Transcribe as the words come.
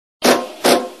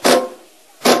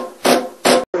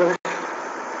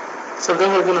ശബ്ദം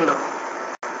കേൾക്കുന്നുണ്ടോ?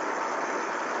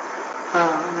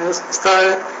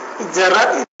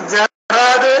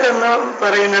 ജറാദ് എന്ന്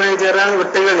പറയുന്നത് ജറാദ്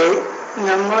വിട്ടുകളി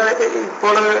നമ്മൾ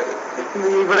ഇപ്പോൾ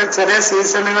ഇവിടെ ചെറിയ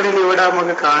സീസണുകളിൽ ഇവിടെ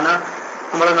നമുക്ക് കാണാം.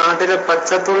 നമ്മുടെ നാട്ടിലെ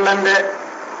പച്ചത്തുള്ളന്റെ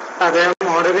അതേ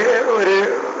മോഡല് ഒരു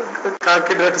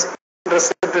കാക്കി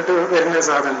ഡ്രസ് ഇട്ടിട്ട് വരുന്ന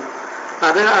സാധനം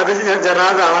അത്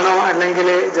ജറാദാണോ അല്ലെങ്കിൽ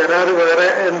ജറാദ് വേറെ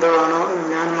എന്തോ ആണോ?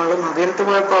 നമ്മൾ മദീനത്ത്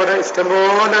പോയപ്പോ അവിടെ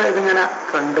ഇഷ്ടംപോലെ ഇതിങ്ങനെ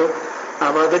കണ്ടു.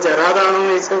 അപ്പൊ അത് ജറാദാണോ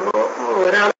എന്ന് ചോദിച്ചപ്പോ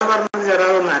ഒരാൾ പറഞ്ഞത്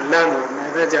ജറാദ് ഒന്നും അല്ല എന്ന് പറഞ്ഞു.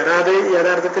 അത് ജറാദ്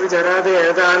യഥാർത്ഥത്തിൽ ജറാദ്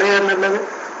ഏതാണ് എന്നുള്ളത്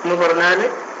എന്ന് പറഞ്ഞാല്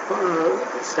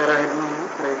ഷറായിരുന്നു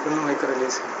അറിയിക്കുന്നു മൈക്ക്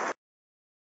റിലീസ്.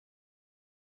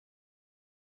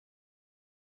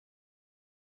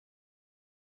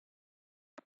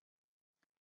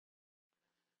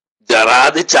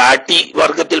 ജറാദ് ചാട്ടി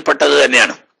വർഗത്തിൽപ്പെട്ടത്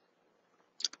തന്നെയാണ്.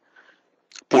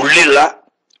 പുള്ളിയുള്ള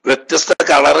വ്യത്യസ്ത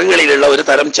കളറുകളിലുള്ള ഒരു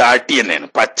തരം ചാട്ടി തന്നെയാണ്.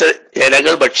 പച്ച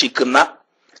ഇലകൾ ഭക്ഷിക്കുന്ന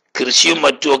കൃഷിയും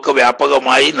മറ്റുമൊക്കെ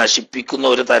വ്യാപകമായി നശിപ്പിക്കുന്ന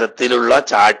ഒരു തരത്തിലുള്ള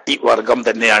ചാട്ടി വർഗം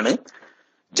തന്നെയാണ്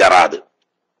ജറാദ്.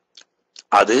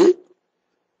 അത്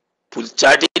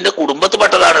പുൽച്ചാട്ടിന്റെ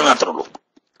കുടുംബത്തിൽപ്പെട്ടതാണ് മാത്രമേ ഉള്ളൂ.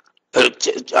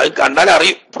 അത് കണ്ടാൽ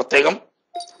അറിയും, പ്രത്യേകം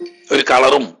ഒരു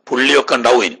കളറും പുള്ളിയൊക്കെ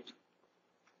ഉണ്ടാവും അതിന്.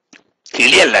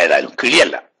 കിളിയല്ല, ഏതായാലും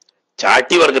കിളിയല്ല,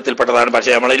 ചാട്ടി വർഗത്തിൽപ്പെട്ടതാണ്.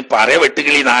 പക്ഷെ നമ്മളതിന് പറയ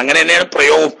വെട്ടുകിളി, അങ്ങനെ തന്നെയാണ്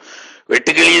പ്രയോഗം.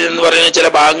 വെട്ടുകിളി എന്ന് പറയുന്ന ചില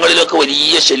ഭാഗങ്ങളിലൊക്കെ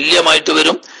വലിയ ശല്യമായിട്ട്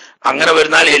വരും. അങ്ങനെ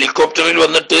വരുന്നാൽ ഹെലികോപ്റ്ററിൽ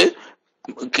വന്നിട്ട്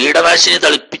കീടനാശിനി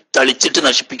തളിച്ചിട്ട്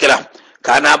നശിപ്പിക്കലാം.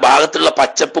 കാരണം ആ ഭാഗത്തുള്ള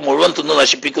പച്ചപ്പ് മുഴുവൻ തിന്ന്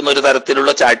നശിപ്പിക്കുന്ന ഒരു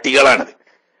തരത്തിലുള്ള ചാട്ടികളാണത്.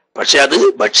 പക്ഷെ അത്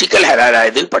ഭക്ഷിക്കൽ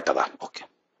ഹലാലായതിൽ പെട്ടതാണ്. ഓക്കെ,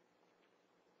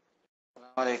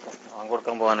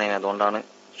 കൊടുക്കാൻ പോകാനായി, അതുകൊണ്ടാണ്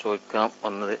ചോദിക്കാൻ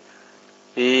വന്നത്.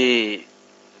 ഈ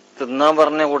തിന്നാൻ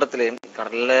പറഞ്ഞ കൂട്ടത്തില്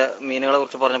കടലിലെ മീനുകളെ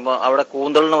കുറിച്ച് പറഞ്ഞപ്പോ അവിടെ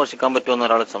കൂന്തളിനെ ഭക്ഷിക്കാൻ പറ്റുമെന്ന്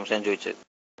ഒരാൾ സംശയം ചോദിച്ചത്.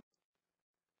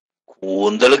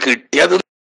 കൂന്തൽ കിട്ടിയത്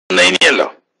ഇനിയല്ലോ,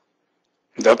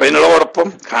 എന്താ അതിനുള്ള കുഴപ്പം?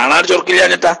 കാണാൻ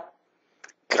ചൊറുക്കില്ലാഞ്ഞിട്ടാ?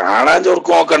 കാണാൻ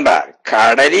ചൊറുക്ക് നോക്കണ്ട.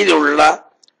 കടലിലുള്ള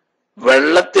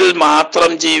വെള്ളത്തിൽ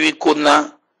മാത്രം ജീവിക്കുന്ന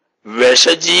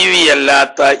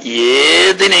വിഷജീവിയല്ലാത്ത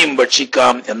ഏതിനെയും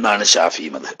ഭക്ഷിക്കാം എന്നാണ് ഷാഫി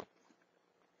മദ്ഹബ്.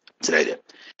 മനസ്സിലായില്ലേ?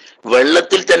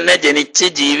 വെള്ളത്തിൽ തന്നെ ജനിച്ച്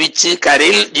ജീവിച്ച്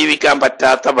കരയിൽ ജീവിക്കാൻ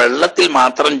പറ്റാത്ത വെള്ളത്തിൽ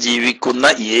മാത്രം ജീവിക്കുന്ന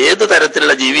ഏത്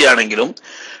തരത്തിലുള്ള ജീവിയാണെങ്കിലും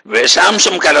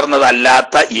വിഷാംശം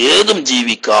കലർന്നതല്ലാത്ത ഏതും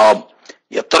ജീവിക്കാം.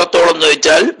 എത്രത്തോളം എന്ന്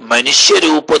വെച്ചാൽ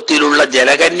മനുഷ്യരൂപത്തിലുള്ള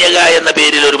ജലകന്യക എന്ന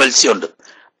പേരിൽ ഒരു മത്സ്യമുണ്ട്,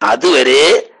 അതുവരെ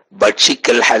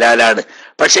ഭക്ഷിക്കൽ ഹലാലാണ്.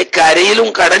 പക്ഷെ കരയിലും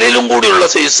കടലിലും കൂടിയുള്ള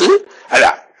സൈസ് അല്ല,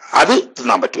 അത്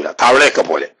തിന്നാൻ പറ്റൂല. തവളയൊക്കെ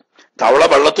പോലെ തവള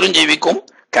വെള്ളത്തിലും ജീവിക്കും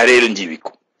കരയിലും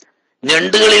ജീവിക്കും.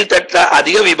 ഞണ്ടുകളിൽ പെട്ട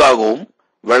അധിക വിഭാഗവും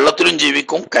വെള്ളത്തിലും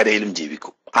ജീവിക്കും കരയിലും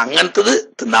ജീവിക്കും. അങ്ങനത്തത്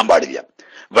തിന്നാൻ പാടില്ല.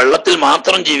 വെള്ളത്തിൽ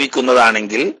മാത്രം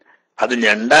ജീവിക്കുന്നതാണെങ്കിൽ അത്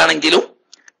ഞണ്ടാണെങ്കിലും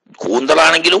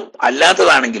കൂന്തളാണെങ്കിലും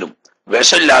അല്ലാത്തതാണെങ്കിലും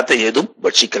വിഷമില്ലാത്ത ഏതും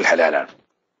ഭക്ഷിക്കൽ ഹലാലാണ്.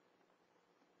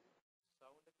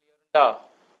 ഹലോ,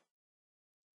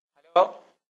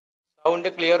 സൗണ്ട്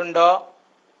ക്ലിയർ ഉണ്ടോ?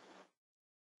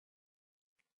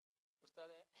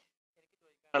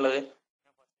 എനിക്കുള്ളത്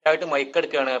മൈക്ക്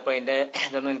എടുക്കുകയാണ്, അപ്പൊ അതിന്റെ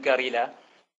ഇതൊന്നും എനിക്കറിയില്ല.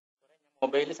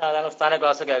 മൊബൈലിൽ സാധാരണ ഉസ്താദിന്റെ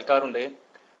ക്ലാസ് കേൾക്കാറുണ്ട്.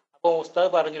 അപ്പൊ ഉസ്താദ്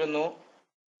പറഞ്ഞിരുന്നു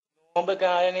നോമ്പ്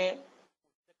കാലിന്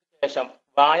ശേഷം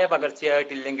വായ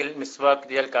പകർച്ചയായിട്ടില്ലെങ്കിൽ മിസ്വാക്ക്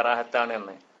ചെയ്യൽ കറാഹത്താണ്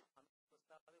എന്ന്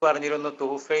പറഞ്ഞിരുന്നു.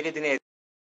 തൂഫയിൽ ഇതിനെ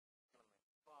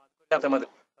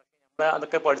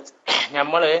അതൊക്കെ പഠിച്ച്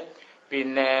നമ്മള്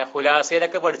പിന്നെ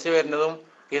ഹുലാസയിലൊക്കെ പഠിച്ചു വരുന്നതും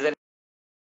ഇത്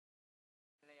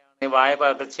വായ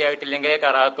പകർച്ചയായിട്ടില്ലെങ്കിലേ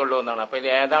കറാഹത്തുള്ളൂ എന്നാണ്. അപ്പൊ ഇത്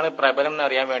ഏതാണ് പ്രബലം എന്ന്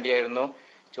അറിയാൻ വേണ്ടിയായിരുന്നു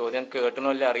ചോദ്യം.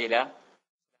 കേട്ടണമല്ല അറിയില്ല.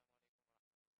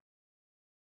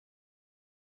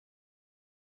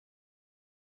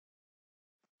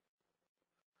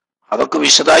 അതൊക്കെ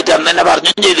വിശദമായിട്ട് അന്ന് തന്നെ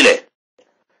പറഞ്ഞും ചെയ്തില്ലേ?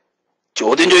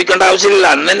 ചോദ്യം ചോദിക്കേണ്ട ആവശ്യമില്ല,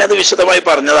 അന്ന് തന്നെ അത് വിശദമായി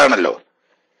പറഞ്ഞതാണല്ലോ.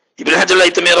 ഇബ്നു ഹജർ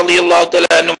ഹൈതമി റളിയല്ലാഹു തആല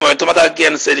അൻഹു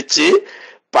മുഅ്തമദാക്കിയ അനുസരിച്ച്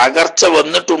പകർച്ച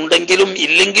വന്നിട്ടുണ്ടെങ്കിലും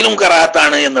ഇല്ലെങ്കിലും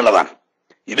കറാഹത്താണ് എന്നുള്ളതാണ്.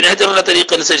 ഇബ്നു ഹജറിന്റെ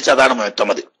തരീഖ് അനുസരിച്ച് അതാണ്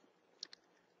മുഅ്തമദ്.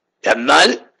 എന്നാൽ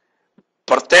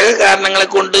പ്രത്യേക കാരണങ്ങളെ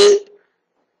കൊണ്ട്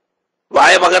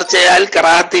വായ പകർച്ചയാൽ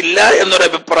കറാഹത്തില്ല എന്നൊരു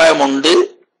അഭിപ്രായമുണ്ട്.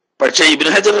 പക്ഷെ ഇബ്നു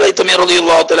ഹജർ ഹൈതമി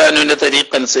റളിയല്ലാഹു തആല അൻഹുവിന്റെ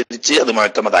തരീഖ് അനുസരിച്ച് അത്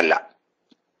മുഅ്തമദല്ല.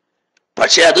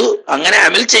 പക്ഷെ അത് അങ്ങനെ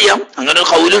അമൽ ചെയ്യാം, അങ്ങനെ ഒരു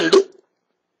ഖൗലുണ്ട്.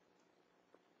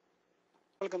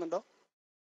 കേൾക്കുന്നുണ്ടോ?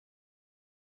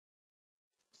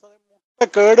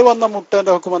 കേട് വന്ന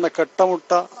മുട്ടേന്റെ ഹുക്കം വന്ന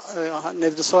കെട്ടമുട്ട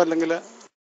നജസോ അല്ലെങ്കിൽ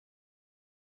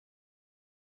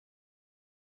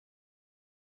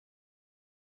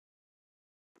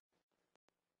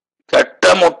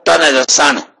കെട്ടമുട്ട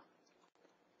നജസാണ്.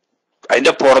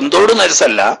 അതിന്റെ പുറന്തോട്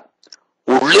നജസല്ല,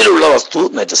 ഉള്ളിലുള്ള വസ്തു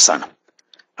നജസാണ്.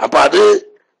 അപ്പൊ അത്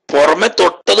പുറമെ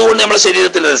തൊട്ടത് കൊണ്ട് നമ്മുടെ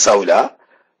ശരീരത്തിൽ നജസാവൂല.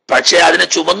 പക്ഷെ അതിനെ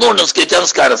ചുമന്നുകൊണ്ട് നിസ്കരിച്ചാൽ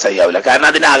നിസ്കാരം സഹിയാവില്ല. കാരണം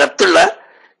അതിനകത്തുള്ള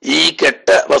ഈ കെട്ട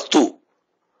വസ്തു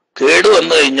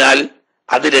കേടുവന്നു കഴിഞ്ഞാൽ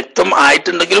അത് രക്തം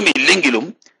ആയിട്ടുണ്ടെങ്കിലും ഇല്ലെങ്കിലും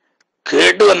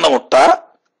കേടുവന്ന മുട്ട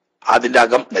അതിന്റെ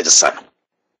അകം നജസ്സാണ്.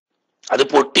 അത്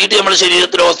പൊട്ടിയിട്ട് നമ്മുടെ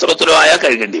ശരീരത്തിലോ വസ്ത്രത്തിലോ ആയാൽ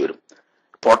കഴുകേണ്ടി വരും.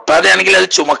 പൊട്ടാതെ ആണെങ്കിൽ അത്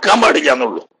ചുമക്കാൻ പാടില്ല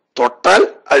എന്നുള്ളൂ. തൊട്ടാൽ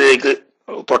അതിലേക്ക്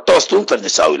തൊട്ട വസ്തുവും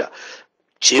നജസ്സാവില്ല.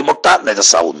 ചീമുട്ട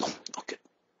നജസ്സാവുന്നു. ഓക്കെ,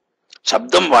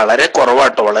 ശബ്ദം വളരെ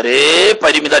കുറവാട്ടോ, വളരെ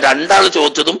പരിമിത. രണ്ടാൾ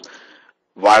ചോദിച്ചതും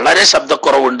വളരെ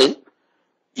ശബ്ദക്കുറവുണ്ട്.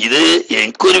 ഇത്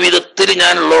എനിക്കൊരു വിധത്തിൽ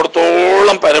ഞാൻ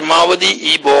ഉള്ളിടത്തോളം പരമാവധി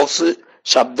ഈ ബോക്സ്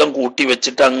ശബ്ദം കൂട്ടി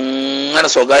വെച്ചിട്ട് അങ്ങനെ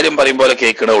സ്വകാര്യം പറയും പോലെ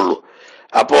കേൾക്കണേ ഉള്ളൂ.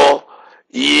 അപ്പോ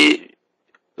ഈ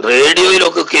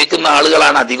റേഡിയോയിലൊക്കെ കേൾക്കുന്ന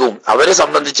ആളുകളാണ് അധികവും. അവരെ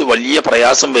സംബന്ധിച്ച് വലിയ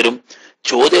പ്രയാസം വരും.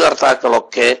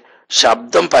 ചോദ്യകർത്താക്കളൊക്കെ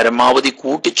ശബ്ദം പരമാവധി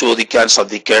കൂട്ടി ചോദിക്കാൻ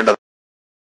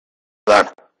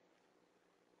ശ്രദ്ധിക്കേണ്ടതാണ്.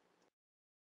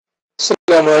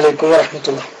 അസ്സലാമു അലൈക്കും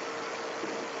വറഹ്മത്തുള്ളാഹി.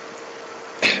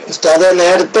 ഉസ്താദ്,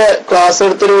 നേരത്തെ ക്ലാസ്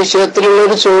എടുത്തൊരു വിഷയത്തിലുള്ള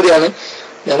ഒരു ചോദ്യമാണ്.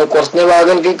 ഞാൻ കുറഞ്ഞ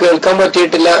ഭാഗം എനിക്ക് കേൾക്കാൻ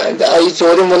പറ്റിയിട്ടില്ല. ഈ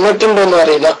ചോദ്യം വന്നിട്ടുണ്ടോന്ന്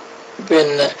അറിയില്ല.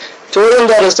 പിന്നെ ചോദ്യം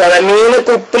എന്താ പറയുക ഉസ്താദ്,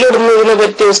 മീനൊക്കെ ഉപ്പിലിടുന്നതിനെ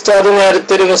പറ്റി ഉസ്താദ്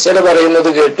നേരത്തെ ഒരു മസല പറയുന്നത്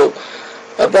കേട്ടു.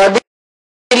 അപ്പൊ അതിൽ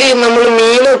നമ്മൾ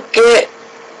മീനൊക്കെ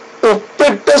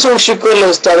ഉപ്പിട്ട് സൂക്ഷിക്കുമല്ലോ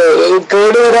ഉസ്താദ്,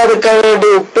 കേടുവരാതിരിക്കാൻ വേണ്ടി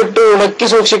ഉപ്പിട്ട് ഉണക്കി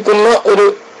സൂക്ഷിക്കുന്ന ഒരു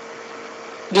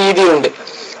രീതിയുണ്ട്.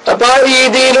 അപ്പൊ ആ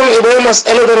രീതിയിലും ഇതേ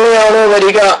മസാല തന്നെയാണോ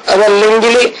വരിക?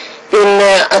 അതല്ലെങ്കിൽ പിന്നെ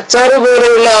അച്ചാറ്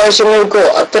പോലെയുള്ള ആവശ്യങ്ങൾക്കോ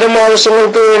അത്തരം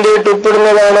ആവശ്യങ്ങൾക്ക് വേണ്ടിയിട്ട്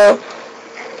ഉപ്പിടുന്നതാണോ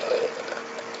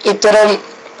ഇത്തരം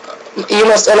ഈ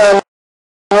മസാല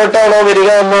അങ്ങോട്ടാണോ വരിക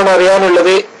എന്നാണ്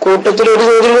അറിയാനുള്ളത്. കൂട്ടത്തിൽ ഒരു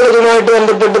ചോദ്യം കൂടെ ഇതുമായിട്ട്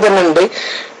ബന്ധപ്പെട്ട് തന്നെ ഉണ്ട്.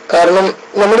 കാരണം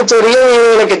നമ്മുടെ ചെറിയ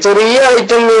മീനുകളൊക്കെ, ചെറിയ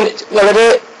ഐറ്റം മീൻ, വളരെ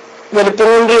വലിപ്പം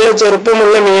കൊണ്ടുള്ള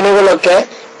ചെറുപ്പമുള്ള മീനുകളൊക്കെ,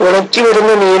 ഉണക്കി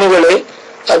വരുന്ന മീനുകള്,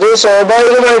 അത്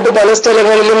സ്വാഭാവികമായിട്ട് പല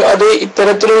സ്ഥലങ്ങളിലും അത്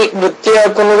ഇത്തരത്തിൽ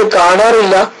വൃത്തിയാക്കുന്നത്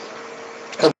കാണാറില്ല.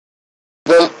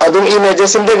 അതും ഈ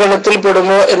നജസിന്റെ ഗണത്തിൽ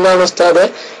പെടുമോ എന്നാണ് ഉസ്താദ്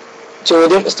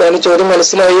ചോദ്യം. ഉസ്താദിന് ചോദ്യം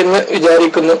മനസ്സിലായി എന്ന്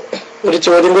വിചാരിക്കുന്നു. ഒരു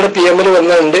ചോദ്യം കൂടെ PM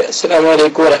വന്നിട്ടുണ്ട്. അസ്സലാമു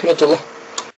അലൈക്കും വറഹ്മത്തുള്ളാഹി.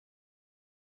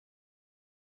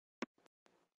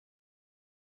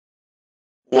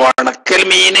 ഉണക്കൽ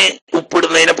മീന്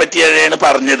ഉപ്പിടുന്നതിനെ പറ്റിയാണ്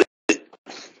പറഞ്ഞത്.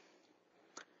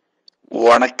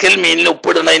 ഉണക്കൽ മീനിൽ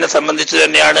ഉപ്പിടുന്നതിനെ സംബന്ധിച്ച്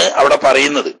തന്നെയാണ് അവിടെ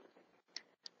പറയുന്നത്.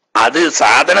 അത്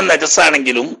സാധനം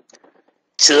നജസാണെങ്കിലും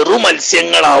ചെറു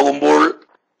മത്സ്യങ്ങളാവുമ്പോൾ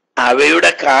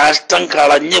അവയുടെ കാഷ്ടം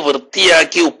കളഞ്ഞ്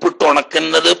വൃത്തിയാക്കി ഉപ്പിട്ട്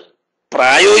ഉണക്കുന്നത്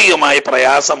പ്രായോഗികമായ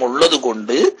പ്രയാസമുള്ളത്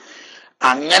കൊണ്ട്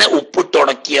അങ്ങനെ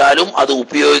ഉപ്പിട്ടുണക്കിയാലും അത്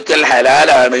ഉപയോഗിക്കൽ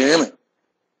ഹലാലാണ്.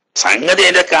 സംഗതി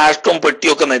അതിന്റെ കാഷ്ടവും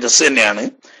പെട്ടിയൊക്കെ നജസ് തന്നെയാണ്.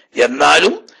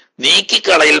 എന്നാലും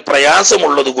നീക്കിക്കളയിൽ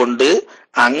പ്രയാസമുള്ളത് കൊണ്ട്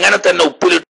അങ്ങനെ തന്നെ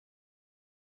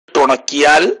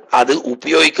ഉപ്പിലിട്ടുണക്കിയാൽ അത്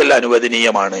ഉപയോഗിക്കൽ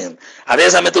അനുവദനീയമാണ്.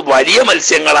 അതേസമയത്ത് വലിയ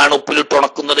മത്സ്യങ്ങളാണ്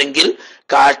ഉപ്പിലിട്ടുണക്കുന്നതെങ്കിൽ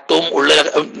കാഷ്ടവും ഉള്ള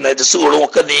നജസ്സുകളും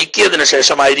ഒക്കെ നീക്കിയതിനു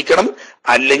ശേഷമായിരിക്കണം,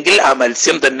 അല്ലെങ്കിൽ ആ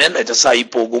മത്സ്യം തന്നെ നജസായി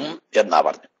പോകും എന്നാ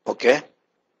പറഞ്ഞു. ഓക്കെ,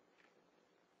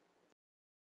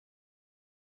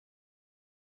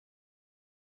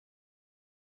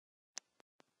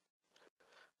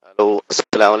 ഹലോ,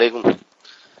 അസ്സലാമു അലൈക്കും.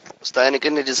 ഉസ്താദ്, എനിക്ക്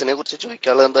നജസിനെ കുറിച്ച്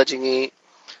ചോദിക്കാനുള്ളത് എന്താ വെച്ചെങ്കിൽ,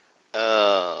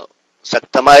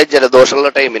 ശക്തമായ ജലദോഷമുള്ള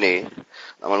ടൈമിന്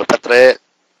നമ്മളിപ്പോ എത്ര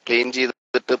ക്ലീൻ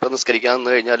ചെയ്തിട്ട് ഇപ്പൊ നിസ്കരിക്കാൻ നിന്ന്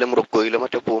കഴിഞ്ഞാലും റുക്കോയിലോ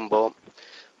മറ്റോ പോകുമ്പോ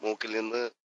മൂക്കിൽ നിന്ന്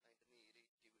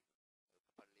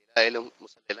പള്ളിയിലായാലും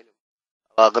മുസല്ലയിലായാലും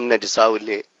ഭാഗം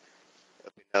നജസാവില്ലേ?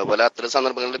 പിന്നെ അതുപോലെ അത്ര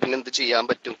സന്ദർഭങ്ങളിൽ പിന്നെ എന്ത് ചെയ്യാൻ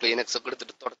പറ്റും? ക്ലീനക്സ് ഒക്കെ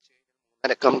എടുത്തിട്ട് തുടച്ച്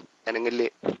അനക്കം അനങ്ങില്ലേ?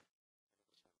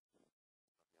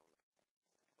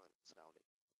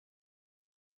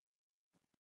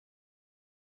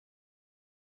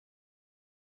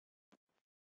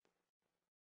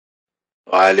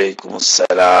 വലൈക്കും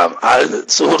അസ്സലാം. അത്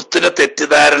സുഹൃത്തിന്റെ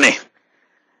തെറ്റിദ്ധാരണ.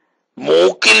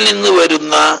 മൂക്കിൽ നിന്ന്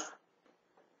വരുന്ന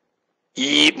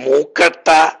ഈ മൂക്കട്ട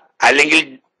അല്ലെങ്കിൽ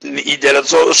ഈ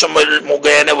ജലദോഷം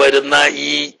മുഖേന വരുന്ന ഈ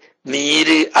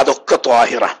നീര് അതൊക്കെ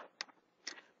ത്വാഹിറ.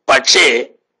 പക്ഷേ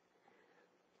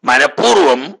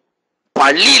മനഃപൂർവം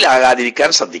പള്ളിയിലാകാതിരിക്കാൻ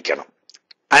ശ്രദ്ധിക്കണം.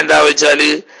 എന്താ വെച്ചാല്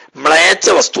മ്ലേച്ഛ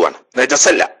വസ്തുവാണ്,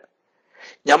 നജസല്ല.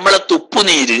 നമ്മളെ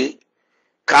തുപ്പുനീര്,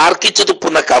 കാർക്കിച്ച്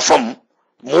തുപ്പുന്ന കഫം,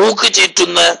 മൂക്ക്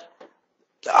ചീറ്റുന്ന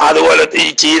അതുപോലെ ഈ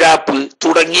ചീരാപ്പ്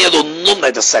തുടങ്ങിയതൊന്നും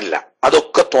നജസല്ല,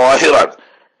 അതൊക്കെ ത്വാഹിറാണ്.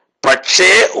 പക്ഷേ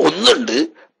ഒന്നുണ്ട്,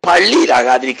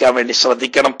 പള്ളിയിലാകാതിരിക്കാൻ വേണ്ടി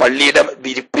ശ്രദ്ധിക്കണം. പള്ളിയുടെ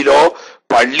വിരിപ്പിലോ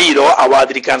പള്ളിയിലോ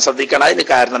ആവാതിരിക്കാൻ ശ്രദ്ധിക്കണം. അതിന്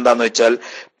കാരണം എന്താന്ന് വെച്ചാൽ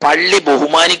പള്ളി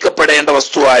ബഹുമാനിക്കപ്പെടേണ്ട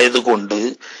വസ്തു ആയതുകൊണ്ട്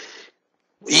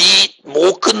ഈ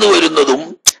മൂക്കുന്ന് വരുന്നതും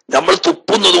നമ്മൾ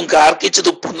തുപ്പുന്നതും കാർക്കിച്ച്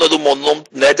തുപ്പുന്നതും ഒന്നും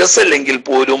നജസല്ലെങ്കിൽ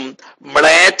പോലും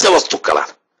മ്ലേച്ഛ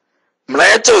വസ്തുക്കളാണ്.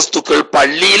 മ്ലേച്ഛ വസ്തുക്കൾ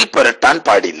പള്ളിയിൽ പുരട്ടാൻ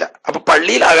പാടില്ല. അപ്പൊ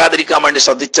പള്ളിയിലാകാതിരിക്കാൻ വേണ്ടി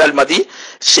ശ്രദ്ധിച്ചാൽ മതി.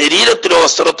 ശരീരത്തിലോ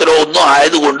വസ്ത്രത്തിലോ ഒന്നും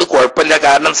ആയതുകൊണ്ട് കുഴപ്പമില്ല,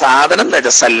 കാരണം സാധനം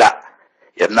നജസല്ല.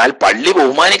 എന്നാൽ പള്ളി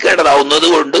ബഹുമാനിക്കേണ്ടതാവുന്നത്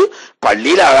കൊണ്ട്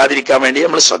പള്ളിയിലാകാതിരിക്കാൻ വേണ്ടി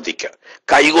നമ്മൾ ശ്രദ്ധിക്കുക.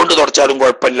 കൈ കൊണ്ട് തുടച്ചാലും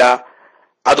കുഴപ്പമില്ല,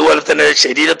 അതുപോലെ തന്നെ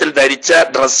ശരീരത്തിൽ ധരിച്ച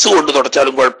ഡ്രസ്സ് കൊണ്ട്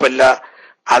തുടച്ചാലും കുഴപ്പമില്ല,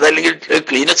 അതല്ലെങ്കിൽ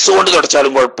ക്ലീനക്സ് കൊണ്ട്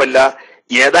തുടച്ചാലും കുഴപ്പമില്ല.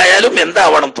 ഏതായാലും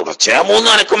എന്താവണം, തുടർച്ചയാ 3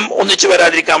 അനക്കം ഒന്നിച്ചു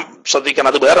വരാതിരിക്കാൻ ശ്രദ്ധിക്കണം,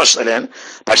 അത് വേറെ പ്രശ്നമാണ്.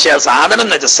 പക്ഷെ ആ സാധനം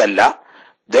നജസ്സല്ല,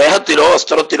 ദേഹത്തിലോ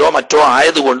വസ്ത്രത്തിലോ മറ്റോ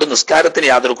ആയതുകൊണ്ട് നിസ്കാരത്തിന്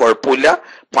യാതൊരു കുഴപ്പമില്ല.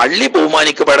 പള്ളി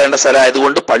ബഹുമാനിക്കപ്പെടേണ്ട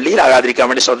സ്ഥലമായതുകൊണ്ട് പള്ളിയിലാകാതിരിക്കാൻ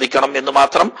വേണ്ടി ശ്രദ്ധിക്കണം എന്ന്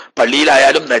മാത്രം.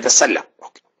 പള്ളിയിലായാലും നജസ്സല്ല.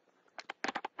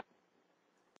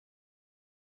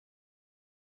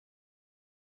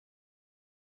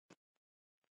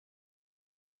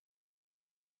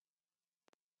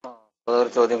 ഒരു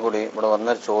ചോദ്യം കൂടി ഇവിടെ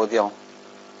വന്നൊരു ചോദ്യം,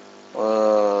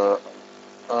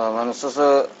 മെൻസസ്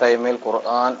ടൈമിൽ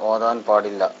ഖുർആൻ ഓതാൻ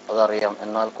പാടില്ല, അതറിയാം.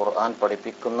 എന്നാൽ ഖുർആൻ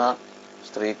പഠിപ്പിക്കുന്ന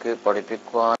സ്ത്രീക്ക്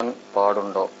പഠിപ്പിക്കുവാൻ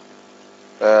പാടുണ്ടോ?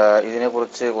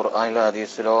 ഇതിനെക്കുറിച്ച് ഖുർആനിലോ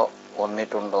ഹദീസിലോ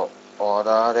വന്നിട്ടുണ്ടോ?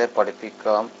 ഓതാതെ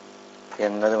പഠിപ്പിക്കാം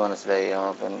എന്നത് മനസ്സിലായി.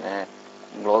 പിന്നെ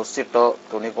ഗ്ലൗസ് ഇട്ടോ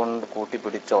തുണി കൊണ്ട്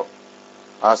കൂട്ടിപ്പിടിച്ചോ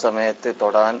ആ സമയത്ത്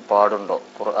തൊടാൻ പാടുണ്ടോ?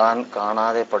 ഖുർആൻ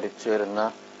കാണാതെ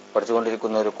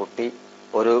പഠിച്ചുകൊണ്ടിരിക്കുന്ന ഒരു കുട്ടി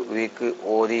ഒരു വീക്ക്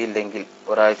ഓതിയില്ലെങ്കിൽ,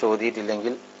 ഒരാഴ്ച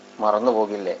ഓതിയിട്ടില്ലെങ്കിൽ മറന്നു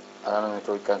പോകില്ലേ? അതാണ് ഞാൻ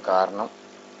ചോദിക്കാൻ കാരണം.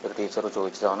 ഒരു ടീച്ചർ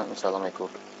ചോദിച്ചതാണ്. ഇൻഷാല്ലാ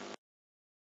മൈക്കോട്ട്.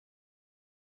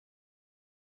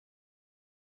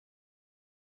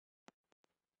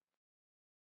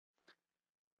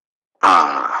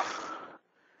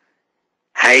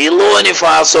 ഹൈലോ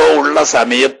നിഫാസോ ഉള്ള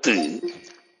സമയത്ത്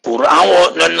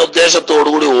ഖുർആൻ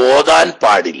ഉദ്ദേശത്തോടുകൂടി ഓതാൻ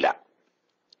പാടില്ല.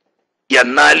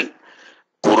 എന്നാൽ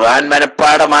ഖുർആൻ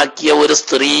മനഃപ്പാടമാക്കിയ ഒരു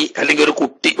സ്ത്രീ അല്ലെങ്കിൽ ഒരു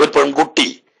പെൺകുട്ടി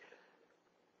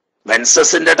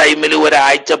മെൻസസിന്റെ ടൈമിൽ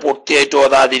ഒരാഴ്ച പൂർത്തിയായിട്ട്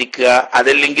ഓതാതിരിക്കുക,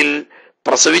 അതല്ലെങ്കിൽ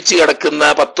പ്രസവിച്ച് കിടക്കുന്ന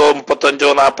 10,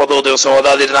 35, 40 ദിവസം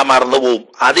ഓതാതിരുന്നാൽ മറന്നുപോകും.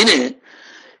 അതിന്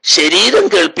ശരീരം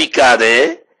കേൾപ്പിക്കാതെ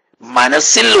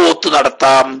മനസ്സിൽ ഓത്ത്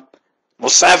നടത്താം.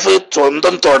 മുസാഫ്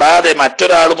സ്വന്തം തൊടാതെ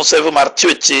മറ്റൊരാൾ മുസാഫ് മറച്ചു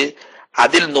വെച്ച്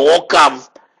അതിൽ നോക്കാം.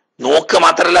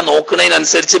 മാത്രമല്ല,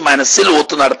 നോക്കുന്നതിനനുസരിച്ച് മനസ്സിൽ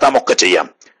ഓത്ത് നടത്താം, ഒക്കെ ചെയ്യാം.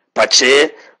 പക്ഷേ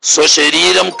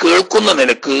സ്വശരീരം കേൾക്കുന്ന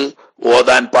നിലക്ക്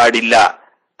ഓതാൻ പാടില്ല.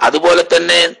 അതുപോലെ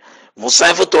തന്നെ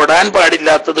മുസാഫ് തൊടാൻ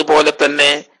പാടില്ലാത്തതുപോലെ തന്നെ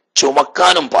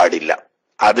ചുമക്കാനും പാടില്ല.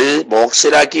 അത്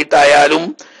ബോക്സിലാക്കിയിട്ടായാലും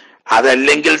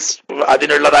അതല്ലെങ്കിൽ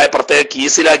അതിനുള്ളതായ പ്രത്യേക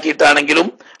കീസിലാക്കിയിട്ടാണെങ്കിലും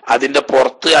അതിന്റെ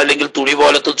പുറത്ത് അല്ലെങ്കിൽ തുണി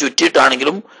പോലത്തെ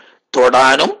ചുറ്റിയിട്ടാണെങ്കിലും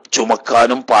തൊടാനും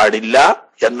ചുമക്കാനും പാടില്ല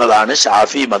എന്നതാണ്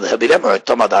ഷാഫി മദ്ഹബിലെ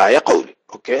മുഅ്തമദായ ഖൗല്.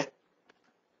 ഓക്കെ,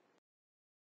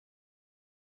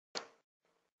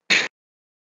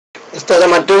 ഉസ്താദ്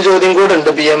മറ്റൊരു ചോദ്യം കൂടെ ഉണ്ട്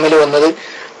PM-ൽ വന്നത്.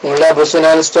 മുള്ള അബു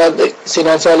സുനാൻ ഉസ്താദ്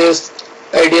സിനാൻ സാലിഹ്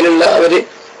ഐഡിയയിലുള്ള അവര്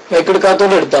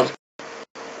മൈക്കെടുക്കാത്തോണ്ട് എടുത്താണ്.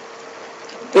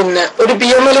 പിന്നെ ഒരു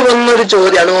PM-ൽ വന്നൊരു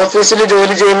ചോദ്യമാണ്, ഓഫീസിൽ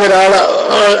ജോലി ചെയ്യുന്ന ഒരാൾ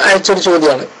അയച്ചൊരു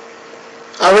ചോദ്യമാണ്.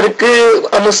 അവർക്ക്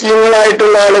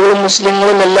അമുസ്ലിങ്ങളായിട്ടുള്ള ആളുകളും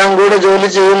മുസ്ലിങ്ങളും എല്ലാം കൂടെ ജോലി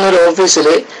ചെയ്യുന്ന ഒരു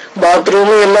ഓഫീസില് ബാത്റൂം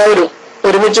എല്ലാവരും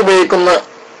ഒരുമിച്ച് ഉപയോഗിക്കുന്ന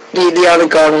രീതിയാണ്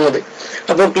കാണുന്നത്.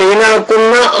 അപ്പൊ ക്ലീൻ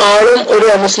ആക്കുന്ന ആളും ഒരു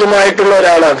അമുസ്ലിം ആയിട്ടുള്ള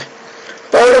ഒരാളാണ്.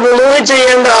 അപ്പൊ അവിടെ വുളൂഅ്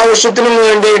ചെയ്യേണ്ട ആവശ്യത്തിന്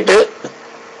വേണ്ടിയിട്ട്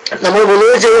നമ്മൾ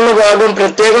വുളൂഅ് ചെയ്യുന്ന ഭാഗം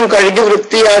പ്രത്യേകം കഴുകി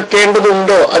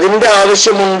വൃത്തിയാക്കേണ്ടതുണ്ടോ, അതിന്റെ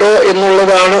ആവശ്യമുണ്ടോ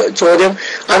എന്നുള്ളതാണ് ചോദ്യം.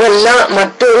 അതല്ല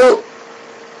മറ്റൊരു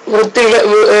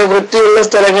വൃത്തിയുള്ള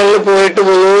സ്ഥലങ്ങളിൽ പോയിട്ട്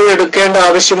വുളൂഅ് എടുക്കേണ്ട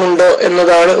ആവശ്യമുണ്ടോ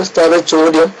എന്നതാണ് ഉസ്താദ്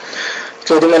ചോദ്യം.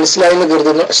 മനസ്സിലായി എന്ന്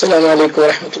കരുതുന്നു. അസ്സലാമു അലൈക്കും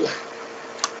വറഹ്മത്തുള്ളാഹി.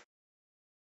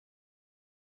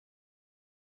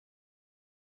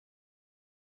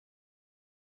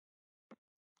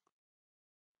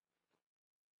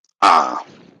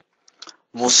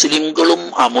 മുസ്ലിംകളും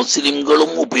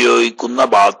അമുസ്ലിംകളും ഉപയോഗിക്കുന്ന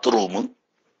ബാത്റൂം,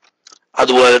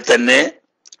 അതുപോലെ തന്നെ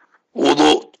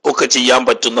വുദു ഒക്കെ ചെയ്യാൻ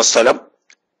പറ്റുന്ന സ്ഥലം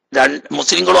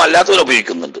മുസ്ലിംകളും അല്ലാത്തവരും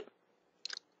ഉപയോഗിക്കുന്നുണ്ട്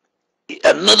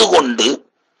എന്നതുകൊണ്ട്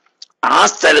ആ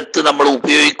സ്ഥലത്ത് നമ്മൾ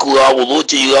ഉപയോഗിക്കുക, വുദു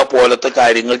ചെയ്യുക പോലത്തെ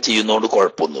കാര്യങ്ങൾ ചെയ്യുന്നതുകൊണ്ട്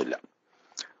കുഴപ്പമൊന്നുമില്ല.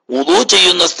 വുദു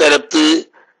ചെയ്യുന്ന സ്ഥലത്ത്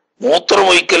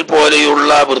മൂത്രമൊഴിക്കൽ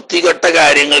പോലെയുള്ള വൃത്തികെട്ട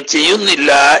കാര്യങ്ങൾ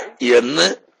ചെയ്യുന്നില്ല എന്ന്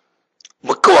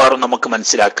മിക്കവാറും നമുക്ക്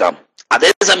മനസ്സിലാക്കാം.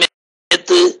 അതേ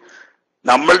സമയത്ത്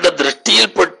നമ്മളുടെ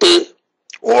ദൃഷ്ടിയിൽപ്പെട്ട്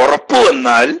ഉറപ്പ്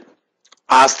വന്നാൽ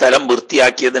ആ സ്ഥലം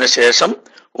വൃത്തിയാക്കിയതിനു ശേഷം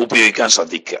ഉപയോഗിക്കാൻ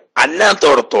ശ്രദ്ധിക്കുക.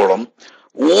 അല്ലാത്തോടത്തോളം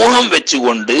ഊഹം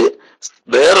വെച്ചുകൊണ്ട്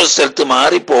വേറൊരു സ്ഥലത്ത്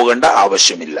മാറിപ്പോകേണ്ട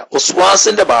ആവശ്യമില്ല.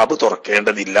 ഉസ്വാസിന്റെ ബാബ്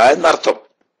തുറക്കേണ്ടതില്ല എന്നർത്ഥം.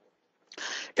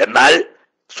 എന്നാൽ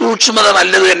സൂക്ഷ്മത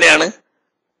നല്ലത് തന്നെയാണ്.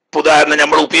 ഉദാഹരണം,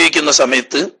 നമ്മൾ ഉപയോഗിക്കുന്ന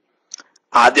സമയത്ത്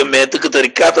ആദ്യം മേത്തേക്ക്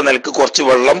തെറിക്കാത്ത നിലക്ക് കുറച്ച്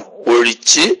വെള്ളം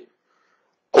ഒഴിച്ച്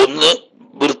ഒന്ന്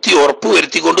വൃത്തി ഉറപ്പ്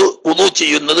വരുത്തിക്കൊണ്ട് വുദു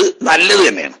ചെയ്യുന്നത് നല്ലത്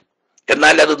തന്നെയാണ്.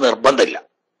 എന്നാൽ അത് നിർബന്ധമില്ല.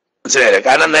 മനസ്സിലായില്ലേ?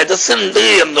 കാരണം നജസുണ്ട്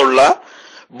എന്നുള്ള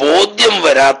ബോധ്യം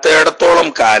വരാത്തിടത്തോളം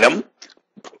കാലം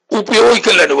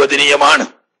ഉപയോഗിക്കൽ അനുവദനീയമാണ്.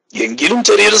 എങ്കിലും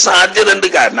ചെറിയൊരു സാധ്യത ഉണ്ട്.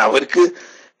 കാരണം അവർക്ക്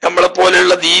നമ്മളെ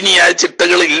പോലെയുള്ള ദീനിയായ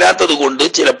ചിട്ടകൾ ഇല്ലാത്തത് കൊണ്ട്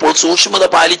ചിലപ്പോൾ സൂക്ഷ്മത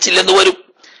പാലിച്ചില്ലെന്ന് വരും.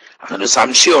 അങ്ങനെ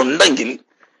സംശയം ഉണ്ടെങ്കിൽ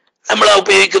നമ്മൾ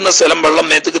ഉപയോഗിക്കുന്ന സ്ഥലം വെള്ളം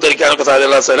മേത്തേക്ക് തെറിക്കാനൊക്കെ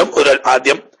സാധ്യതയുള്ള സ്ഥലം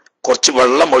ആദ്യം കുറച്ച്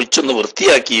വെള്ളം ഒഴിച്ചൊന്ന്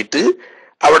വൃത്തിയാക്കിയിട്ട്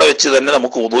അവിടെ വെച്ച് തന്നെ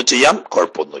നമുക്ക് വുദൂ ചെയ്യാം,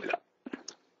 കുഴപ്പമൊന്നുമില്ല.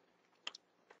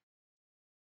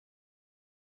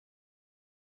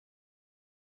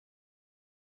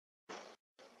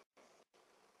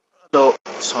 ഹലോ,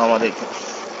 അസ്സലാമു അലൈക്കും.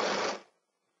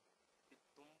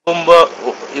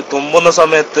 ഈ തുമ്പുന്ന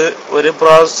സമയത്ത് ഒരു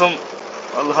പ്രാവശ്യം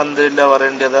അൽഹംദുലില്ലാ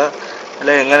പറയേണ്ടത്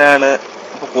അല്ല, എങ്ങനെയാണ്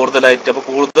ഇപ്പൊ കൂടുതലായിട്ട്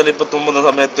കൂടുതൽ ഇപ്പൊ തുമ്പുന്ന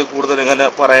സമയത്ത് കൂടുതൽ എങ്ങനെ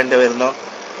പറയേണ്ടി വരുന്നു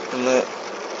എന്ന്?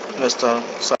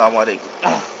 അസ്സലാമു അലൈക്കും.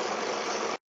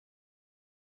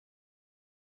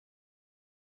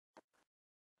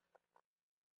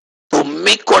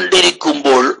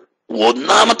 തുമ്മിക്കൊണ്ടിരിക്കുമ്പോൾ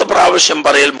ഒന്നാമത്തെ പ്രാവശ്യം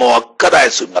പറയൽ മുഅക്കദായ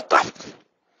സുന്നത്താണ്.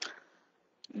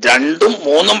 2ഉം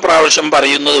 3ഉം പ്രാവശ്യം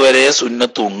പറയുന്നത് വരെ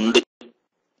സുന്നത്തുണ്ട്.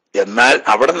 എന്നാൽ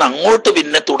അവിടെ നിന്ന് അങ്ങോട്ട്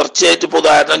പിന്നെ തുടർച്ചയായിട്ട് ഇപ്പോൾ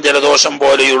ഉദാഹരണം ജലദോഷം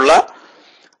പോലെയുള്ള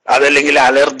അതല്ലെങ്കിൽ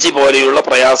അലർജി പോലെയുള്ള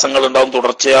പ്രയാസങ്ങൾ ഉണ്ടാവും.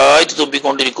 തുടർച്ചയായിട്ട്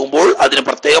തുമ്പിക്കൊണ്ടിരിക്കുമ്പോൾ അതിന്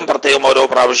പ്രത്യേകം ഓരോ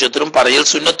പ്രാവശ്യത്തിലും പറയൽ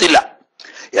സുന്നത്തില്ല.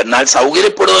 എന്നാൽ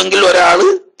സൗകര്യപ്പെടുമെങ്കിൽ ഒരാള്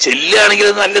ചെല്ലുകയാണെങ്കിൽ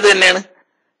അത് നല്ലത് തന്നെയാണ്.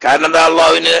 കാരണം എന്താ,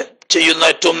 അള്ളാഹുവിന് ചെയ്യുന്ന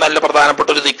ഏറ്റവും നല്ല പ്രധാനപ്പെട്ട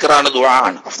ഒരു ദിക്റാണ്, ദുആ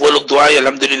ആണ്. അഫ്ളു ദുആ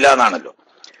അൽഹംദുലില്ലാ എന്നാണല്ലോ.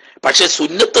 പക്ഷെ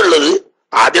സുന്നത്തുള്ളത്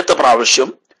ആദ്യത്തെ പ്രാവശ്യം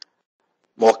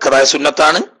മുഅക്കദായ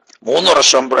സുന്നത്താണ്, 3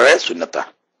 വർഷം വരെ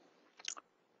സുന്നത്താണ്.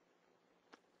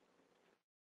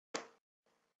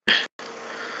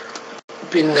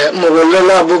 പിന്നെ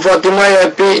മുകളിലുള്ള അബു ഫാത്തിമ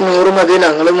ആപ്പി 100 മതി.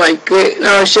 ഞങ്ങള് മൈക്ക്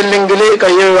ആവശ്യമില്ലെങ്കിൽ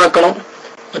കൈ ഒഴിവാക്കണം.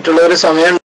 മറ്റുള്ളവര്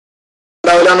സമയം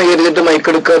ഉണ്ടാവില്ലാന്ന് കരുതിയിട്ട് മൈക്ക്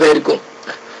എടുക്കാതായിരിക്കും.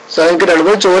 എനിക്ക്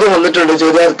 2 ചോദ്യം വന്നിട്ടുണ്ട്.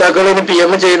 ചോദ്യാർത്ഥാക്കൾ ഇനി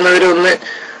PM ചെയ്യുന്നവര്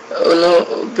ഒന്ന്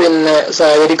പിന്നെ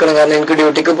സഹകരിക്കണം. കാരണം എനിക്ക്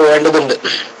ഡ്യൂട്ടിക്ക് പോകേണ്ടതുണ്ട്.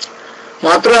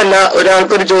 മാത്രമല്ല,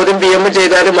 ഒരാൾക്കൊരു ചോദ്യം PM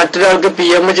ചെയ്താൽ മറ്റൊരാൾക്ക്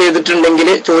PM ചെയ്തിട്ടുണ്ടെങ്കിൽ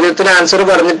ചോദ്യത്തിന് ആൻസർ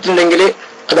പറഞ്ഞിട്ടുണ്ടെങ്കിൽ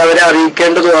അത് അവരെ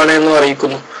അറിയിക്കേണ്ടതുമാണ് എന്ന്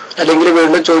അറിയിക്കുന്നു. അല്ലെങ്കിൽ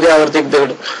വീണ്ടും ചോദ്യം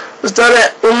ആവർത്തിക്കപ്പെടും. ഉസ്താദെ,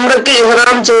 ഉംറയ്ക്ക്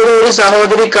ഇഹ്റാം ചെയ്ത ഒരു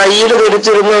സഹോദരി കയ്യിൽ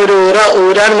ധരിച്ചിരുന്ന ഒരു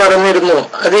ഊരാൻ മറന്നിരുന്നു.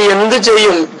 അത് എന്ത്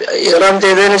ചെയ്യും? ഇഹ്റാം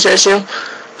ചെയ്തതിനു ശേഷം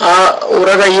ആ ഉറ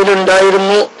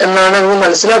കയ്യിലുണ്ടായിരുന്നു എന്നാണ് നമുക്ക്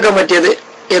മനസ്സിലാക്കാൻ പറ്റിയത്.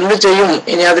 എന്ത് ചെയ്യും?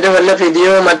 ഇനി അതിന് വല്ല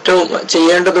ഫിദിയോ മറ്റോ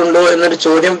ചെയ്യേണ്ടതുണ്ടോ എന്നൊരു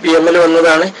ചോദ്യം PM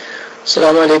വന്നതാണ്.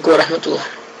 അസ്സലാമു അലൈക്കും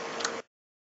വറഹ്മത്തുള്ളാഹി.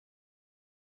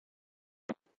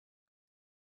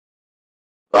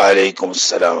 വഅലൈക്കും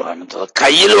അസ്സലാം വറഹ്മത്തുള്ളാഹി.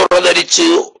 കയ്യിൽ ഉറ ധരിച്ച്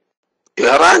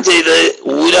ഇഹ്റാം ചെയ്ത്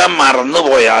ഊരാൻ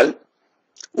മറന്നുപോയാൽ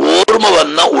ഓർമ്മ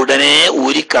വന്ന ഉടനെ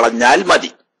ഊരിക്കളഞ്ഞാൽ മതി.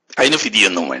 അതിന്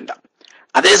ഫിദിയൊന്നും വേണ്ട.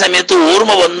 അതേ സമയത്ത്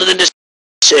ഓർമ്മ വന്നതിന്റെ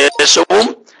ശേഷവും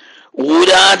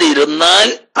ഊരാതിരുന്നാൽ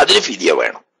അതിന് ഫിദിയ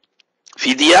വേണം.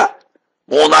 ഫിദിയ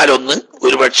 3-1,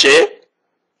 ഒരുപക്ഷെ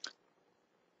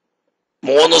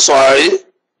 3 സ്വാഴ്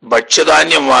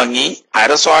ഭക്ഷ്യധാന്യം വാങ്ങി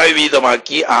 1/2 സ്വാഴ്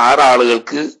വീതമാക്കി 6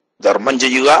 ആളുകൾക്ക് ധർമ്മം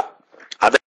ചെയ്യുക,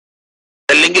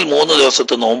 അതല്ലെങ്കിൽ 3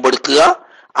 ദിവസത്തെ നോമ്പെടുക്കുക,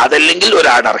 അതല്ലെങ്കിൽ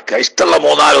ഒരാടറക്കുക. ഇഷ്ടമുള്ള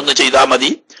 3-1 ചെയ്താൽ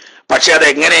മതി. പക്ഷെ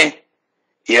അതെങ്ങനെ?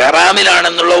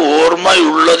 ഇഹ്റാമിലാണെന്നുള്ള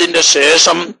ഓർമ്മയുള്ളതിന്റെ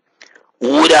ശേഷം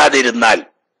ഊരാതിരുന്നാൽ,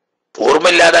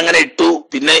 ഓർമ്മയില്ലാതെ അങ്ങനെ ഇട്ടു,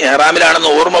 പിന്നെ ഇഹ്റാമിലാണെന്ന്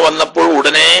ഓർമ്മ വന്നപ്പോൾ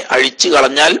ഉടനെ അഴിച്ചു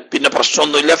കളഞ്ഞാൽ പിന്നെ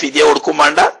പ്രശ്നമൊന്നുമില്ല, ഫിദിയ കൊടുക്കും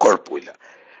വേണ്ട, കുഴപ്പമില്ല.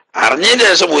 അറിഞ്ഞതിന്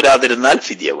ശേഷം ഊരാതിരുന്നാൽ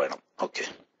ഫിദിയ വേണം. ഓക്കെ,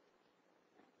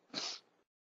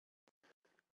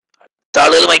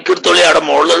 ആളുകൾ മൈക്കെടുത്തോളി. അവിടെ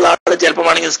മുകളിലുള്ള ആള് ചിലപ്പോൾ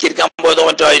വേണമെങ്കിൽ നിസ്കരിക്കാൻ പോയതോ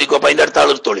മറ്റോ ആയിരിക്കും. അപ്പൊ അതിന്റെ അടുത്ത ആൾ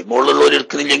എടുത്തോളി. മുകളിലുള്ളവർ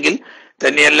എടുക്കുന്നില്ലെങ്കിൽ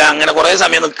തന്നെയല്ല, അങ്ങനെ കുറെ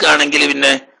സമയം നിൽക്കുകയാണെങ്കിൽ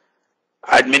പിന്നെ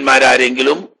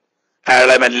അഡ്മിന്മാരാരെങ്കിലും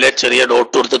അയാളെ മെല്ലെ ചെറിയ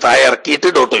ഡോട്ട് കൊടുത്ത് താഴെ ഇറക്കിയിട്ട്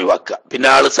ഡോട്ട് ഒഴിവാക്കുക. പിന്നെ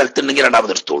ആള് സ്ഥലത്തുണ്ടെങ്കിൽ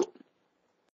 2ാമത് എടുത്തോളൂ.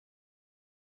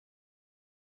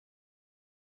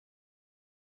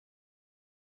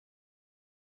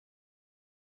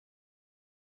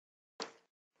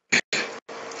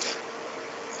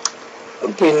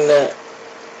 പിന്നെ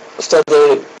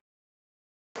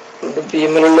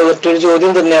PMലുള്ള മറ്റൊരു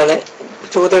ചോദ്യം തന്നെയാണ്.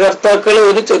 ചോദ്യകർത്താക്കൾ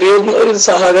ഒരു ചെറിയ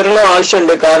സഹകരണം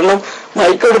ആവശ്യമുണ്ട്. കാരണം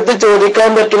മൈക്കെടുത്ത് ചോദിക്കാൻ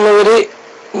പറ്റുന്നവര്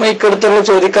മൈക്കെടുത്ത് തന്നെ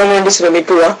ചോദിക്കാൻ വേണ്ടി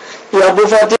ശ്രമിക്കുക. ഈ അബു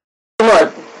ഫാത്തിമ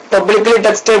പബ്ലിക്കിൽ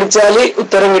ടെക്സ്റ്റ് അടിച്ചാല്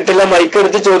ഉത്തരം കിട്ടില്ല,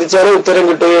 മൈക്കെടുത്ത് ചോദിച്ചാലേ ഉത്തരം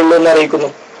കിട്ടുകയുള്ളൂ എന്ന് അറിയിക്കുന്നു.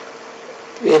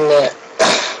 പിന്നെ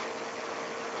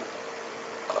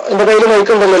എന്റെ കയ്യിൽ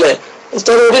മൈക്കുണ്ടല്ലോ അല്ലേ?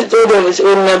 ഒരു ചോദ്യം,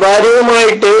 പിന്നെ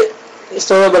ഭാര്യയുമായിട്ട്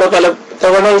ഇവിടെ പല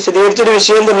തവണ വിശദീകരിച്ചൊരു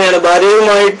വിഷയം തന്നെയാണ്.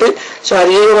 ഭാര്യയുമായിട്ട്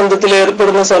ശാരീരിക ബന്ധത്തിൽ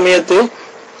ഏർപ്പെടുന്ന സമയത്ത്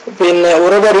പിന്നെ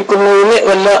ഉറ ധരിക്കുന്നതിന്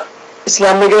വല്ല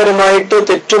ഇസ്ലാമികപരമായിട്ട്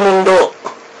തെറ്റുമുണ്ടോ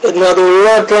എന്ന്, അത്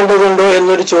ഒഴിവാക്കേണ്ടതുണ്ടോ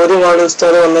എന്നൊരു ചോദ്യമാണ്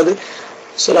ഉസ്താദ് വന്നത്.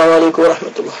 അസ്സലാമു അലൈക്കും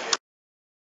വറഹ്മത്തുള്ളാഹി.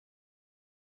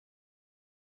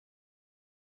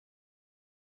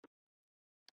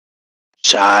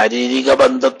 ശാരീരിക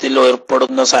ബന്ധത്തിൽ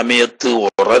ഏർപ്പെടുന്ന സമയത്ത്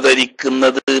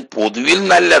ഉറധരിക്കുന്നത് പൊതുവിൽ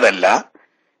നല്ലതല്ല.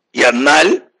 എന്നാൽ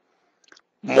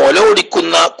മുല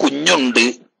ഒടിക്കുന്ന കുഞ്ഞുണ്ട്,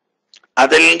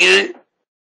 അതല്ലെങ്കിൽ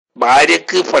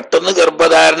ഭാര്യക്ക് പെട്ടെന്ന്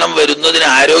ഗർഭധാരണം വരുന്നതിന്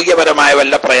ആരോഗ്യപരമായ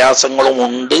വല്ല പ്രയാസങ്ങളും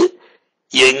ഉണ്ട്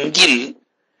എങ്കിൽ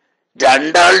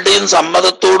രണ്ടാളുടെയും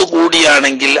സമ്മതത്തോടു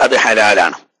കൂടിയാണെങ്കിൽ അത്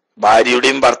ഹലാലാണ്.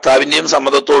 ഭാര്യയുടെയും ഭർത്താവിന്റെയും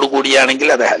സമ്മതത്തോടു കൂടിയാണെങ്കിൽ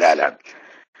അത് ഹലാലാണ്.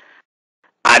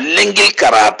 അല്ലെങ്കിൽ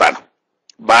കറാത്താണ്.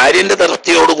 ഭാര്യന്റെ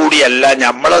തൃപ്തിയോടുകൂടിയല്ല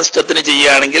നമ്മളെ ഇഷ്ടത്തിന്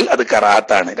ചെയ്യുകയാണെങ്കിൽ അത്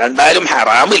കറാത്താണ്. രണ്ടായാലും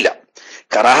ഹറാമില്ല.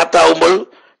 കറാഹത്താവുമ്പോൾ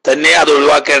തന്നെ അത്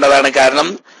ഒഴിവാക്കേണ്ടതാണ്. കാരണം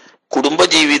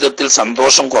കുടുംബജീവിതത്തിൽ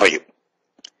സന്തോഷം കുറയും.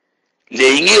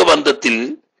 ലൈംഗിക ബന്ധത്തിൽ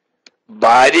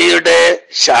ഭാര്യയുടെ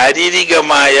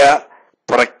ശാരീരികമായ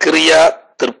പ്രക്രിയ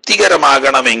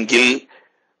തൃപ്തികരമാകണമെങ്കിൽ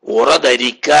ഉറ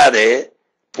ധരിക്കാതെ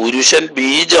പുരുഷൻ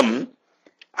ബീജം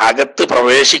അകത്ത്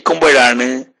പ്രവേശിക്കുമ്പോഴാണ്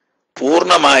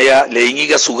പൂർണ്ണമായ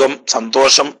ലൈംഗിക സുഖം,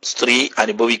 സന്തോഷം സ്ത്രീ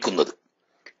അനുഭവിക്കുന്നത്.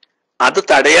 അത്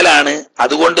തടയലാണ്.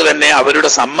 അതുകൊണ്ട് തന്നെ അവരുടെ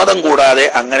സമ്മതം കൂടാതെ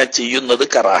അങ്ങനെ ചെയ്യുന്നത്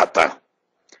കറാഹത്താണ്,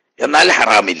 എന്നാൽ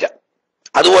ഹറാമില്ല.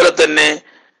 അതുപോലെ തന്നെ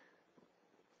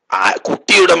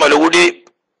കുട്ടിയുടെ മുലകുടി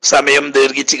സമയം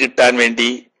ദീർഘിച്ച് കിട്ടാൻ വേണ്ടി,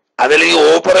 അതല്ലെങ്കിൽ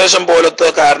ഓപ്പറേഷൻ പോലത്തെ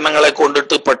കാരണങ്ങളെ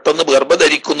കൊണ്ടിട്ട് പെട്ടെന്ന്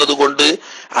ഗർഭധരിക്കുന്നത് കൊണ്ട്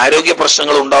ആരോഗ്യ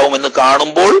പ്രശ്നങ്ങൾ ഉണ്ടാവുമെന്ന്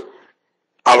കാണുമ്പോൾ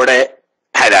അവിടെ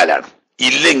ഹലാലാണ്.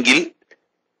 ഇല്ലെങ്കിൽ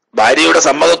ഭാര്യയുടെ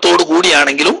സമ്മതത്തോടു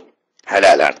കൂടിയാണെങ്കിലും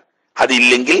ഹലാലാണ്.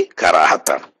 അതില്ലെങ്കിൽ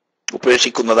കറാഹത്താണ്,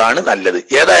 ഉപേക്ഷിക്കുന്നതാണ് നല്ലത്.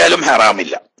 ഏതായാലും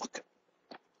ഹറാമില്ല.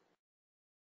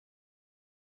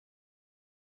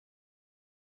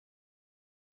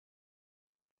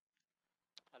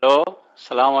 ഹലോ,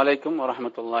 അസ്സലാമു അലൈക്കും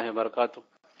വറഹ്മത്തുള്ളാഹി വബറകാതുഹു.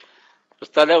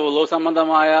 ഉസ്താദെ, വുളു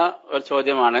സംബന്ധമായ ഒരു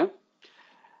ചോദ്യമാണ്.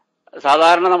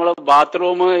 സാധാരണ നമ്മൾ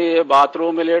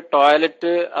ബാത്റൂമിൽ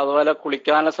ടോയ്ലറ്റ്, അതുപോലെ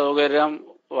കുളിക്കാനുള്ള സൗകര്യം,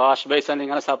 വാഷ് ബേസിൻ,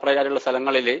 ഇങ്ങനെ സെപ്പറേറ്റ് ആയിട്ടുള്ള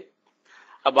സ്ഥലങ്ങളിൽ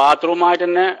ബാത്റൂമായിട്ട്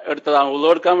തന്നെ എടുത്തതാണ്. വുളു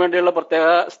എടുക്കാൻ വേണ്ടിയുള്ള പ്രത്യേക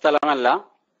സ്ഥലമല്ല.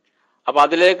 അപ്പൊ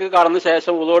അതിലേക്ക് കടന്ന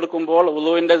ശേഷം വുളു എടുക്കുമ്പോൾ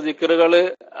വുളുവിന്റെ ദിക്റുകൾ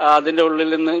അതിന്റെ ഉള്ളിൽ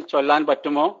നിന്ന് ചൊല്ലാൻ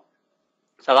പറ്റുമോ?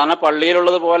 സാധാരണ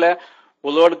പള്ളിയിലുള്ളത് പോലെ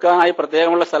വുളു എടുക്കാനായി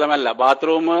പ്രത്യേകമുള്ള സ്ഥലമല്ല.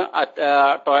 ബാത്റൂം,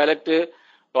 ടോയ്ലറ്റ്,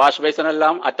 വാഷ് ബേസിൻ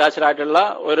എല്ലാം അറ്റാച്ച്ഡ് ആയിട്ടുള്ള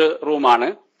ഒരു റൂമാണ്.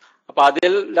 അപ്പൊ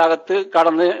അതിൻ്റെ അകത്ത്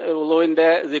കടന്ന് വുളുവിന്റെ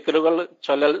ദിക്റുകൾ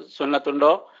ചൊല്ലൽ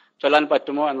സുന്നത്തുണ്ടോ, ചൊല്ലാൻ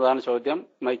പറ്റുമോ എന്നതാണ് ചോദ്യം.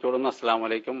 മൈക്കോടുന്നു. അസ്സലാമു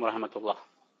അലൈക്കും വറഹ്മത്തുള്ളാഹി.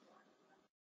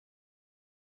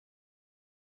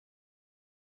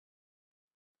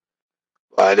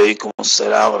 വലൈക്കും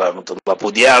അസ്സലാം വറഹ്മത്തുള്ളാഹി.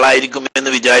 പുതിയ ആളായിരിക്കും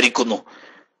എന്ന് വിചാരിക്കുന്നു.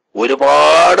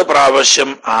 ഒരുപാട് പ്രാവശ്യം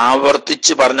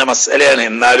ആവർത്തിച്ച് പറഞ്ഞ മസലയാണ്.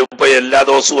 എന്നാലും ഇപ്പൊ എല്ലാ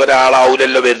ദിവസവും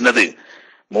ഒരാളാവൂലല്ലോ വരുന്നത്.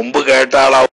 മുമ്പ് കേട്ട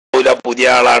ആളാവൂല, പുതിയ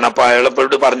ആളാണ്. അപ്പൊ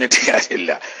അയാളെപ്പോഴും പറഞ്ഞിട്ട്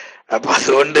കാര്യമില്ല. അപ്പൊ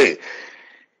അതുകൊണ്ട്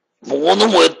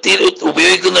മൂന്നും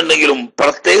ഉപയോഗിക്കുന്നുണ്ടെങ്കിലും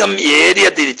പ്രത്യേകം ഏരിയ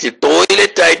തിരിച്ച്,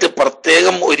 ടോയ്ലറ്റ് ആയിട്ട്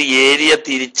പ്രത്യേകം ഒരു ഏരിയ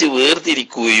തിരിച്ച്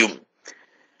വേർതിരിക്കുകയും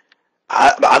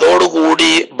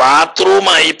അതോടുകൂടി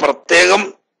ബാത്റൂമായി പ്രത്യേകം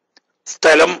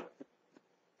സ്ഥലം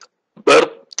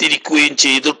വേർതിരിക്കുകയും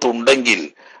ചെയ്തിട്ടുണ്ടെങ്കിൽ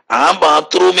ആ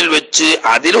ബാത്റൂമിൽ വെച്ച്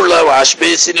അതിലുള്ള വാഷ്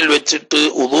ബേസിനിൽ വെച്ചിട്ട്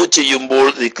ഉളു ചെയ്യുമ്പോൾ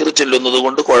ദിക്ർ ചെല്ലുന്നത്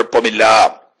കൊണ്ട് കുഴപ്പമില്ല.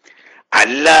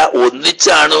 അല്ല,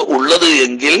 ഒന്നിച്ചാണ് ഉള്ളത്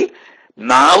എങ്കിൽ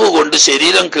നാവ് കൊണ്ട്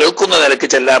ശരീരം കേൾക്കുന്ന നിലക്ക്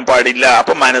ചെല്ലാൻ പാടില്ല.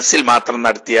 അപ്പൊ മനസ്സിൽ മാത്രം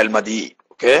നടത്തിയാൽ മതി.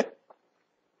 ഓക്കെ.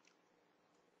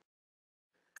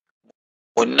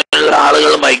 മുന്നിലുള്ള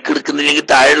ആളുകൾ മൈക്ക് എടുക്കുന്നില്ലെങ്കിൽ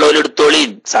താഴെയുള്ളവർ എടുത്തോളീ.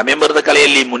 സമയം വെറുതെ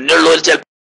കളയല്ലേ. മുന്നിലുള്ളവർ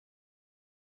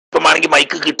ചിലപ്പോഴാണെങ്കിൽ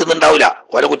മൈക്ക് കിട്ടുന്നുണ്ടാവില്ല.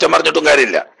 ഓരോ കുറ്റം പറഞ്ഞിട്ടും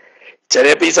കാര്യമില്ല.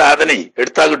 ചിലപ്പോ ഈ സാധനം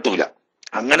എടുത്താൽ കിട്ടൂല.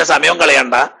 അങ്ങനെ സമയം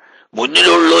കളയണ്ട.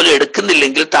 മുന്നിലുള്ളവർ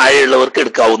എടുക്കുന്നില്ലെങ്കിൽ താഴെയുള്ളവർക്ക്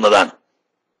എടുക്കാവുന്നതാണ്.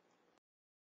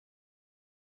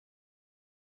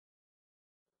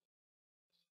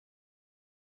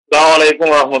 അസ്സലാമു അലൈക്കും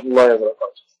വറഹ്മത്തുള്ളാഹി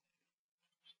വബറകാതുഹു.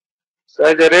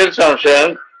 ചെറിയൊരു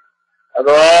സംശയം.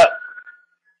 അഥവാ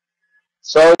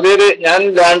സൗദിയിൽ ഞാൻ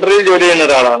ലാൻഡറിയിൽ ജോലി ചെയ്യുന്ന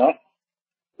ഒരാളാണ്.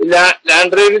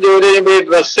 ലാൻഡറിയിൽ ജോലി ചെയ്യുമ്പോൾ ഈ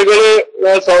ഡ്രസ്സുകള്,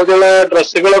 സൗദിയിലെ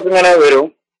ഡ്രസ്സുകളൊക്കെ ഇങ്ങനെ വരും.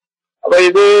 അപ്പൊ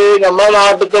ഇത് നമ്മളെ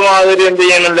നാട്ടിലത്തെ മാതിരി എന്ത്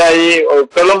ചെയ്യണില്ല, ഈ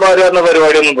ഒഴുക്കെള്ളം പാരുന്ന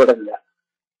പരിപാടിയൊന്നും ഇവിടെ ഇല്ല.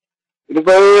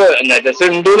 ഇതിപ്പോ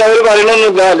നെജസ് ഉണ്ട് എന്ന് അവർ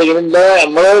പറയണമൊന്നുമില്ല. അല്ലെങ്കിൽ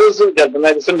നമ്മളൊരു ചിലപ്പോൾ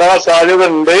നെജസ് ഉണ്ടാകാൻ സാധ്യത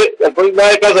ഉണ്ട്, ചിലപ്പോൾ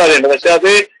ഇതാക്കാൻ സാധ്യതയുണ്ട്. പക്ഷെ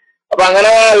അത് അപ്പൊ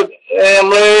അങ്ങനെ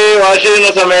നമ്മള് വാഷ് ചെയ്യുന്ന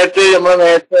സമയത്ത്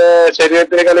നമ്മളെ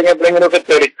ശരീരത്തിലേക്ക് അല്ലെങ്കിൽ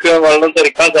എപ്പോഴെങ്കിലുമൊക്കെ വെള്ളം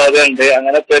തെറിക്കാൻ സാധ്യതയുണ്ട്.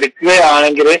 അങ്ങനെ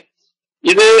തെറിക്കുകയാണെങ്കിൽ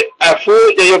ഇത് അഫു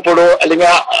ചെയ്യപ്പെടുമോ, അല്ലെങ്കിൽ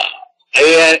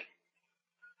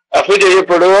അഫു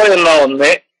ചെയ്യപ്പെടുമോ എന്ന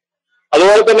ഒന്ന്.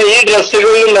 അതുപോലെ തന്നെ ഈ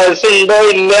ഡ്രസ്സുകളിൽ നെജസ് ഉണ്ടോ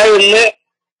ഇല്ല എന്ന്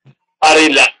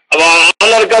അറിയില്ല. അപ്പൊ ആ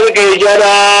നിലക്ക് അത് കഴിക്കാൻ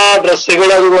ആ ഡ്രസ്സുകൾ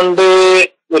അതുകൊണ്ട്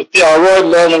വൃത്തിയാവോ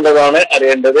ഇല്ല എന്നുള്ളതാണ്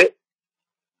അറിയേണ്ടത്.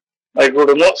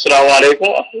 ആയിക്കോടുന്നു. അസ്സലാമു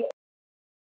അലൈക്കും.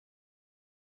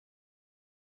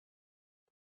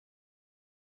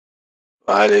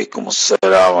 വലൈക്കും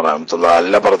അസ്സലാം വറഹ്മത്തുള്ളാഹി.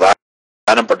 നല്ല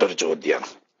പ്രധാനപ്പെട്ട ഒരു ചോദ്യമാണ്,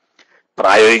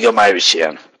 പ്രായോഗികമായ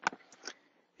വിഷയമാണ്.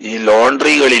 ഈ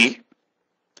ലോണ്ടറികളിൽ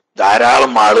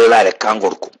ധാരാളം ആളുകൾ അലക്കാൻ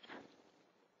കൊടുക്കും.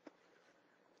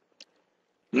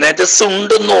 നജസ്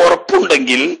ഉണ്ടെന്ന്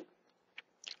ഉറപ്പുണ്ടെങ്കിൽ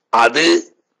അത്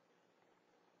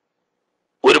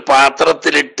ഒരു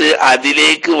പാത്രത്തിലിട്ട്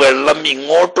അതിലേക്ക് വെള്ളം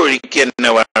ഇങ്ങോട്ട് ഒഴിക്കുക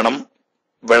തന്നെ വേണം.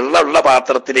 വെള്ളമുള്ള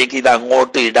പാത്രത്തിലേക്ക് ഇത്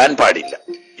അങ്ങോട്ട് ഇടാൻ പാടില്ല.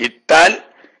 ഇട്ടാൽ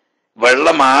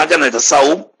വെള്ളമാകെ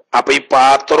നജസാവും. അപ്പൊ ഈ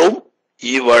പാത്രവും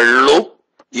ഈ വെള്ളവും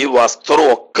ഈ വസ്ത്രവും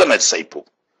ഒക്കെ നജസായി പോവും.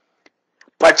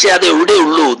 പക്ഷെ അത്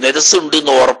എവിടെയുള്ളൂ? നജസുണ്ട്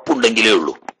എന്ന് ഉറപ്പുണ്ടെങ്കിലേ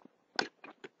ഉള്ളൂ.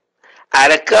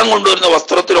 അലക്കാൻ കൊണ്ടുവരുന്ന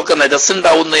വസ്ത്രത്തിലൊക്കെ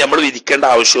നജസുണ്ടാവുമെന്ന് നമ്മൾ വിധിക്കേണ്ട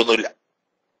ആവശ്യമൊന്നുമില്ല.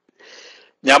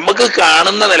 നമുക്ക്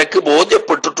കാണുന്ന നിലക്ക്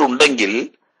ബോധ്യപ്പെട്ടിട്ടുണ്ടെങ്കിൽ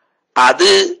അത്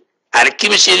അലക്കി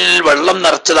മെഷീനിൽ വെള്ളം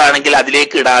നിറച്ചതാണെങ്കിൽ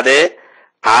അതിലേക്ക് ഇടാതെ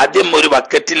ആദ്യം ഒരു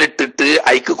ബക്കറ്റിലിട്ടിട്ട്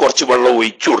അതിക്ക് കുറച്ച് വെള്ളം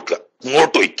ഒഴിച്ചു കൊടുക്കുക,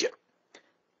 ഇങ്ങോട്ട് ഒഴിക്കുക.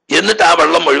 എന്നിട്ട് ആ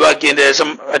വെള്ളം ഒഴിവാക്കിയതിന് ശേഷം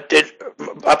മറ്റേ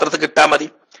പാത്രത്തിൽ കിട്ടാൽ മതി.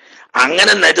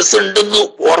 അങ്ങനെ നജസുണ്ടെന്ന്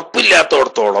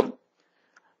ഉറപ്പില്ലാത്തടത്തോളം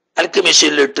അലക്ക്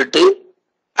മെഷീനിൽ ഇട്ടിട്ട്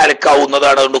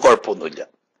അലക്കാവുന്നതാണ്. അതുകൊണ്ട് കുഴപ്പമൊന്നുമില്ല.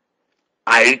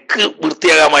 അഴുക്ക്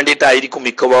വൃത്തിയാകാൻ വേണ്ടിയിട്ടായിരിക്കും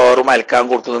മിക്കവാറും അലക്കാൻ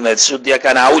കൊടുക്കുന്നത്, നജസ്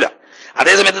ശുദ്ധിയാക്കാനാവൂല.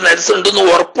 അതേസമയത്ത് നജസ് ഉണ്ടെന്ന്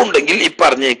ഉറപ്പുണ്ടെങ്കിൽ ഈ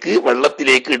പറഞ്ഞേക്ക്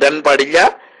വെള്ളത്തിലേക്ക് ഇടാൻ പാടില്ല,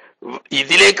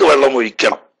 ഇതിലേക്ക് വെള്ളം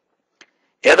ഒഴിക്കണം.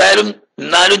 ഏതായാലും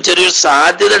എന്നാലും ചെറിയൊരു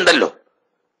സാധ്യത ഉണ്ടല്ലോ,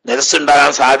 നജസ്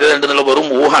ഉണ്ടാകാൻ സാധ്യത ഉണ്ടെന്നുള്ള വെറും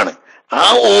ഊഹാണ്. ആ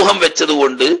ഊഹം വെച്ചത്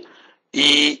കൊണ്ട് ഈ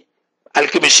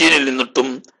അലക്ക് മെഷീനിൽ നിന്നിട്ടും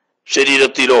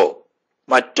ശരീരത്തിലോ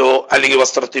മറ്റോ അല്ലെങ്കിൽ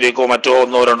വസ്ത്രത്തിലേക്കോ മറ്റോ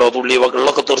ഒന്നോ രണ്ടോ തുള്ളി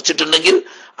വെള്ളമൊക്കെ തെറിച്ചിട്ടുണ്ടെങ്കിൽ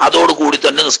അതോടുകൂടി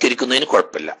തന്നെ നിസ്കരിക്കുന്നതിന്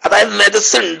കുഴപ്പമില്ല. അതായത്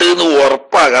നജസ് ഉണ്ട് എന്ന്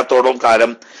ഉറപ്പാകാത്തോളം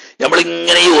കാലം നമ്മൾ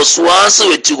ഇങ്ങനെ ഈ ഒസ്വാസ്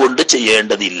വെച്ചുകൊണ്ട്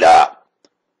ചെയ്യേണ്ടതില്ല.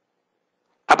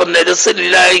 അപ്പൊ നജസ്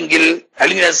ഇല്ല എങ്കിൽ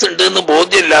അല്ലെങ്കിൽ നജസ് ഉണ്ട് എന്ന്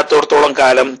ബോധ്യമില്ലാത്തോടത്തോളം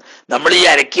കാലം നമ്മൾ ഈ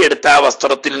അരക്കിയെടുത്ത ആ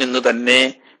വസ്ത്രത്തിൽ നിന്ന് തന്നെ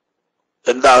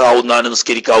എന്താകാവുന്നതാണ്,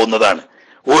 നിസ്കരിക്കാവുന്നതാണ്.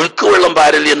 ഒഴുക്ക് വെള്ളം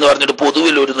പാരൽ എന്ന് പറഞ്ഞിട്ട്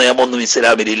പൊതുവിൽ ഒരു നിയമമൊന്നും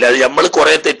ഇസ്ലാമിലില്ല. അത് നമ്മൾ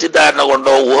കുറെ തെറ്റിദ്ധാരണ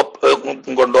കൊണ്ടോ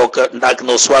കൊണ്ടോ ഒക്കെ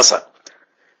ഉണ്ടാക്കുന്ന വിശ്വാസ.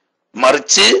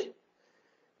 മറിച്ച്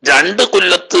 2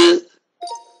 കൊല്ലത്ത്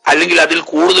അല്ലെങ്കിൽ അതിൽ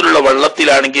കൂടുതലുള്ള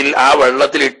വെള്ളത്തിലാണെങ്കിൽ ആ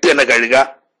വെള്ളത്തിൽ ഇട്ട് തന്നെ കഴുകുക,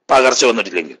 പകർച്ച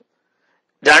വന്നിട്ടില്ലെങ്കിൽ.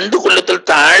 2 കൊല്ലത്തിൽ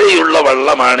താഴെയുള്ള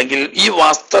വെള്ളമാണെങ്കിൽ ഈ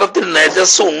വസ്ത്രത്തിൽ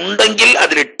നജസ് ഉണ്ടെങ്കിൽ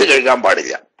അതിലിട്ട് കഴുകാൻ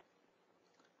പാടില്ല.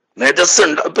 നജസ്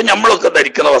ഉണ്ട്. ഇപ്പൊ നമ്മളൊക്കെ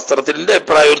ധരിക്കുന്ന വസ്ത്രത്തിന്റെ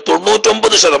അഭിപ്രായം ഒരു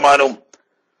 99%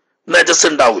 നജസ്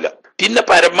ഉണ്ടാവില്ല. പിന്നെ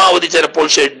പരമാവധി ചിലപ്പോൾ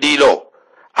ഷെഡിയിലോ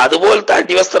അതുപോലത്തെ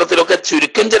അടിവസ്ത്രത്തിലൊക്കെ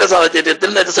ചുരുക്കം ചില സാഹചര്യത്തിൽ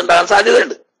നജസ് ഉണ്ടാകാൻ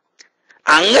സാധ്യതയുണ്ട്.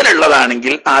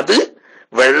 അങ്ങനെയുള്ളതാണെങ്കിൽ അത്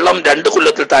വെള്ളം 2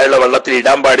 കൊല്ലത്തിൽ താഴെയുള്ള വെള്ളത്തിൽ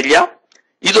ഇടാൻ പാടില്ല.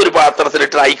 ഇതൊരു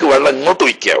പാത്രത്തിലിട്ട് അതിക്ക് വെള്ളം ഇങ്ങോട്ട്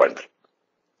ഒഴിക്കുക വേണ്ട.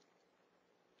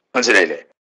 മനസ്സിലായില്ലേ?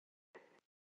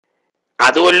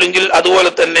 അതുമല്ലെങ്കിൽ അതുപോലെ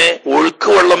തന്നെ ഒഴുക്ക്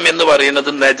വെള്ളം എന്ന് പറയുന്നത്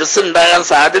നജസ് ഉണ്ടാകാൻ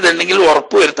സാധ്യത ഉണ്ടെങ്കിൽ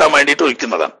ഉറപ്പ് വരുത്താൻ വേണ്ടിയിട്ട്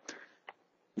ഒഴിക്കുന്നതാണ്.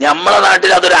 നമ്മളെ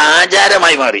നാട്ടിൽ അതൊരു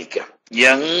ആചാരമായി മാറിയിരിക്കുക.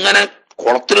 എങ്ങനെ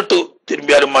കുളത്തിലിട്ട്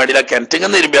തിരുമ്പിയാലും വേണ്ടിയില്ല,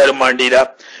 കിണറ്റിൽ തിരുമ്പിയാലും വേണ്ടിയില്ല,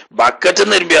 ബക്കറ്റിൽ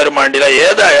തിരുമ്പിയാലും വേണ്ടിയില്ല,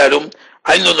 ഏതായാലും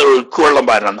അതിനൊന്നും ഒഴുക്കുവെള്ളം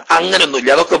പാരണം.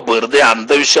 അങ്ങനെയൊന്നുമില്ല. അതൊക്കെ വെറുതെ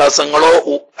അന്ധവിശ്വാസങ്ങളോ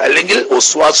അല്ലെങ്കിൽ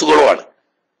ഒസ്വാസുകളോ ആണ്.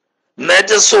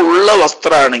 നജസ് ഉള്ള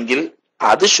വസ്ത്രമാണെങ്കിൽ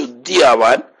അത്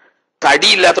ശുദ്ധിയാവാൻ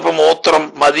തടിയില്ലാത്തപ്പോ മൂത്രം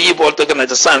മതി പോലത്തെ ഒക്കെ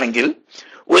നജസ്സാണെങ്കിൽ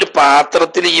ഒരു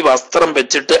പാത്രത്തിൽ ഈ വസ്ത്രം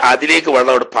വെച്ചിട്ട് അതിലേക്ക്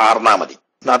വെള്ളം അവിടെ പാർന്നാ മതി,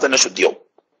 എന്നാൽ തന്നെ ശുദ്ധിയാവും.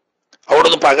 അവിടെ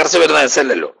ഒന്നും പകർച്ച വരുന്ന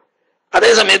നജസ്സല്ലല്ലോ. അതേ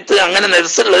സമയത്ത് അങ്ങനെ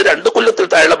നജസ്സുള്ളത് 2 കൊല്ലത്തിൽ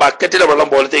താഴെയുള്ള ബക്കറ്റിലെ വെള്ളം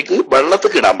പോലത്തേക്ക്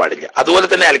വെള്ളത്തിൽ ഇടാൻ പാടില്ല. അതുപോലെ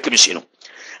തന്നെ അലക്ക് മെഷീനും.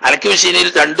 അലക്ക് മെഷീനിൽ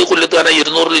 2 കൊല്ലത്ത് തന്നെ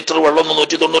 200 ലിറ്റർ വെള്ളമൊന്നും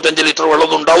 195 ലിറ്റർ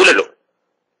വെള്ളമൊന്നും ഉണ്ടാവില്ലല്ലോ.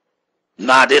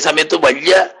 എന്നാ അതേ സമയത്ത്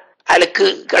വലിയ അലക്ക്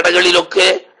കടകളിലൊക്കെ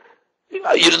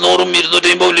 200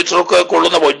 250 ലിറ്ററൊക്കെ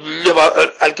കൊള്ളുന്ന വലിയ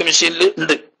അലക്ക് മെഷീനിൽ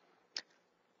ഉണ്ട്.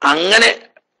 അങ്ങനെ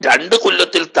 2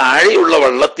 കൊല്ലത്തിൽ താഴെയുള്ള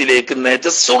വെള്ളത്തിലേക്ക്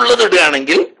നജസ്സുള്ളത്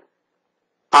ഇടുകയാണെങ്കിൽ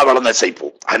ആ വെള്ളം നജസായി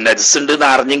പോകും. ആ നജസ് ഉണ്ട് എന്ന്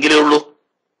അറിഞ്ഞെങ്കിലേ ഉള്ളൂ.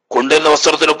 കൊണ്ടുവരുന്ന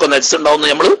വസ്ത്രത്തിലൊക്കെ നജസ് ഉണ്ടാവുമെന്ന്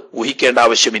നമ്മൾ ഊഹിക്കേണ്ട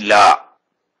ആവശ്യമില്ല.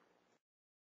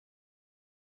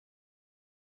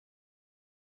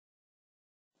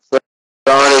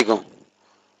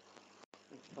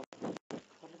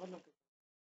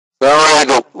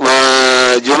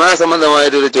 ജുമാ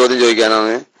സംബന്ധമായിട്ടൊരു ചോദ്യം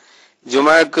ചോദിക്കാനാണ്.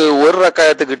 ജുമാക്ക് 1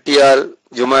 റക്അത്ത് കിട്ടിയാൽ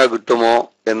ജുമാ കിട്ടുമോ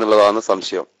എന്നുള്ളതാണ്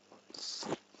സംശയം.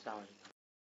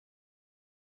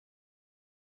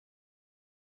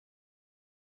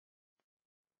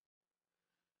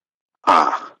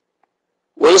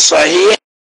 ഒരു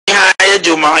സഹീഹായ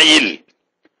ജുമായിൽ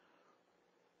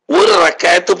 1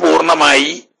 റക്അത്ത് പൂർണ്ണമായി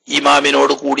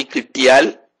ഇമാമിനോട് കൂടി കിട്ടിയാൽ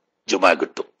ജുമാ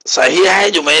കിട്ടും. സഹീഹായ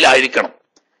ജുമയിലായിരിക്കണം.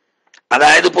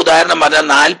 അതായത് ഇപ്പൊ ഉദാഹരണം പറഞ്ഞാൽ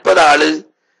 40 ആള്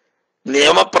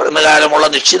നിയമപ്രകാരമുള്ള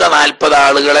നിശ്ചിത 40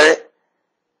 ആളുകളെ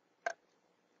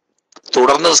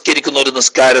തുടർന്ന് നിസ്കരിക്കുന്ന ഒരു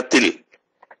നിസ്കാരത്തിൽ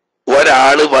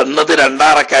ഒരാള് വന്നത്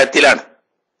 2 റക്അത്തിലാണ്.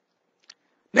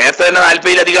 നേരത്തെ തന്നെ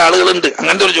 40-ലധികം ആളുകളുണ്ട്.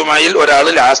 അങ്ങനത്തെ ഒരു ജുമായിൽ ഒരാൾ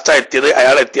ലാസ്റ്റാ എത്തിയത്.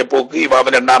 അയാൾ എത്തിയപ്പോക്ക് ഇമാം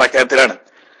 2-ാം റക്അത്തിലാണ്.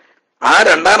 ആ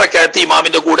 2-ാം റക്അത്ത്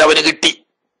ഇമാമിന്റെ കൂടെ അവന് കിട്ടി.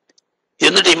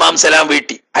 എന്നിട്ട് ഇമാം സലാം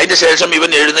വീട്ടി. അതിന്റെ ശേഷം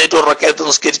ഇവൻ എഴുന്നേറ്റ് ഒരു റക്അത്ത്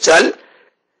നിസ്കരിച്ചാൽ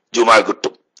ജുമാ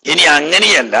കിട്ടും. ഇനി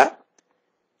അങ്ങനെയല്ല,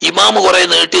 ഇമാം കുറെ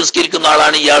നീട്ടി നിസ്കരിക്കുന്ന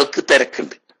ആളാണ്, ഇയാൾക്ക്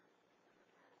തിരക്കുണ്ട്.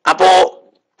 അപ്പോ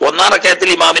 1-ാം റക്അത്തിൽ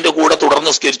ഇമാമിന്റെ കൂടെ തുടർന്ന്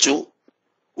നിസ്കരിച്ചു.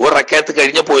 ഒരു റക്അത്ത്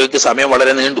കഴിഞ്ഞപ്പോഴേക്ക് സമയം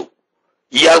വളരെ നീണ്ടു.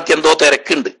 ഇയാൾക്ക് എന്തോ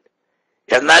തിരക്കുണ്ട്.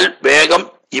 എന്നാൽ വേഗം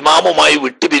ഇമാമുമായി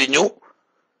വിട്ടുപിരിഞ്ഞു.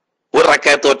 ഒരു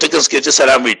റക്അത്ത് ഒറ്റയ്ക്ക് നിസ്കരിച്ച്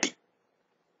സലാം വീട്ടി.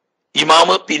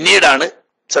 ഇമാമ് പിന്നീടാണ്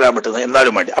സലാം വിട്ടുന്നത്.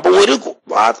 എന്നാലും വേണ്ടി അപ്പൊ ഒരു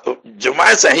ജുമാ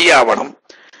സഹിയാവണം.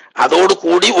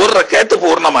 അതോടുകൂടി ഒരു റക്അത്ത്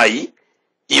പൂർണ്ണമായി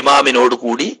ഇമാമിനോട്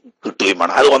കൂടി കിട്ടുകയും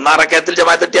വേണം. അത് 1-ാം റക്അത്തിൽ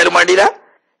ജമാഅത്ത് എത്തിയാലും വേണ്ടിയില്ല,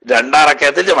 2-ാം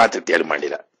റക്അത്തിൽ ജമാഅത്ത് എത്തിയാലും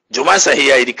വേണ്ടിയില്ല. ജുമാ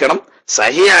സഹിയായിരിക്കണം.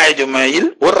 സഹിയായ ജുമയിൽ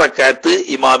ഒരു റക്അത്ത്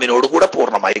ഇമാമിനോട് കൂടെ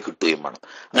പൂർണ്ണമായി കിട്ടുകയും വേണം.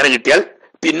 അങ്ങനെ കിട്ടിയാൽ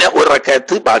പിന്നെ ഒരു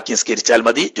റക്അത്ത് ബാക്കി നിസ്കരിച്ചാൽ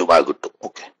മതി, ജുമാ കിട്ടും.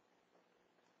 ഓക്കെ.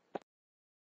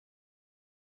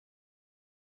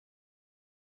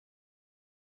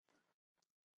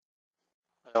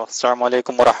 അസ്സലാമു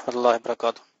അലൈക്കും വറഹ്മത്തുള്ളാഹി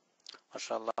വബറകാതുഹു.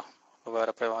 മാഷാ അല്ലാഹ്,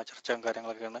 ഉപകാരപ്രദമായ ചർച്ചയും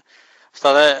കാര്യങ്ങളൊക്കെയാണ്.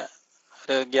 ഉസ്താദേ,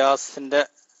 ഒരു ഗ്യാസിന്റെ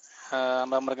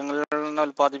മൃഗങ്ങളിൽ നിന്ന്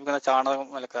ഉൽപ്പാദിപ്പിക്കുന്ന ചാണകം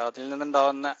അതിൽ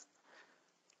നിന്നുണ്ടാവുന്ന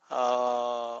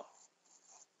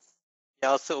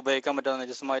ഗ്യാസ് ഉപയോഗിക്കാൻ പറ്റുന്ന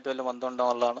നജസുമായിട്ട് വല്ല ബന്ധമുണ്ടോ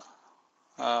എന്നുള്ളതാണ്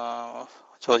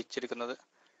ചോദിച്ചിരിക്കുന്നത്.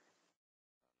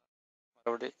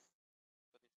 മറുപടി.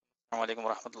 അസ്സലാമു അലൈക്കും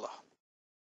വറഹ്മത്തുള്ളാഹി.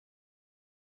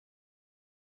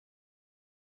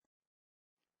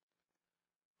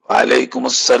 വലൈക്കും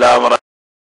അസ്സലാം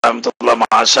വറഹ്മത്തുള്ളാഹി.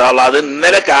 മാഷാ അല്ലാഹ്, അത്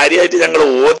ഇന്നലെ കാര്യമായിട്ട് ഞങ്ങൾ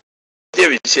ഓതിയ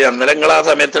വിഷയം. ഇന്നലെ നിങ്ങൾ ആ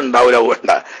സമയത്ത് ഉണ്ടാവില്ല,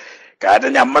 വേണ്ട.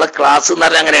 കാരണം നമ്മളെ ക്ലാസ് എന്ന്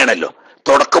പറഞ്ഞാൽ അങ്ങനെയാണല്ലോ,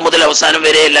 തുടക്കം മുതൽ അവസാനം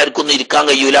വരെ എല്ലാവർക്കും ഒന്നും ഇരിക്കാൻ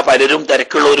കഴിയൂല. പലരും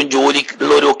തിരക്കുള്ളവരും ജോലി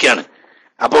ഉള്ളവരും ഒക്കെയാണ്.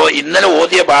 അപ്പോ ഇന്നലെ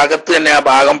ഓതിയ ഭാഗത്ത് തന്നെ ആ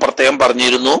ഭാഗം പ്രത്യേകം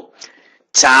പറഞ്ഞിരുന്നു.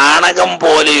 ചാണകം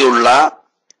പോലെയുള്ള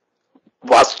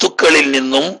വസ്തുക്കളിൽ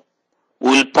നിന്നും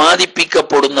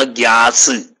ഉൽപ്പാദിപ്പിക്കപ്പെടുന്ന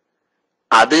ഗ്യാസ്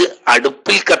അത്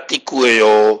അടുപ്പിൽ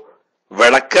കത്തിക്കുകയോ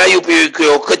വിളക്കായി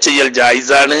ഉപയോഗിക്കുകയോ ഒക്കെ ചെയ്യൽ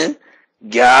ജായിസാണ്.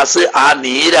 ഗ്യാസ് ആ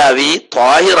നീരാവി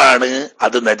ത്വാഹിറാണ്,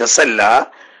 അത് നജസല്ല.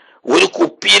 ഒരു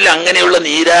കുപ്പിയിൽ അങ്ങനെയുള്ള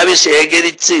നീരാവി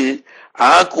ശേഖരിച്ച്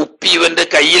ആ കുപ്പി ഇവന്റെ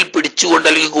കയ്യിൽ പിടിച്ചുകൊണ്ട്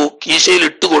അല്ലെങ്കിൽ കീശയിൽ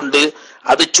ഇട്ടുകൊണ്ട്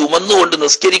അത് ചുമന്നുകൊണ്ട്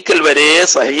നിസ്കരിക്കൽ വരെ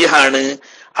സഹീഹാണ്.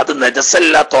 അത്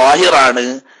നജസല്ല, ത്വാഹിറാണ്.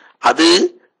 അത്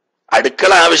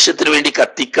അടുക്കള ആവശ്യത്തിന് വേണ്ടി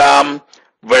കത്തിക്കാം,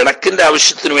 വിളക്കിന്റെ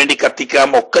ആവശ്യത്തിന് വേണ്ടി കത്തിക്കാം,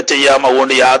 ഒക്കെ ചെയ്യാം.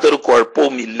 അതുകൊണ്ട് യാതൊരു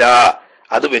കുഴപ്പവും ഇല്ല.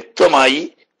 അത് വ്യക്തമായി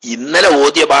ഇന്നലെ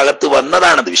ഓതിയ ഭാഗത്ത്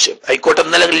വന്നതാണത് വിഷയം. ആയിക്കോട്ടെ,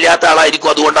 ഇന്നലെ ഇല്ലാത്ത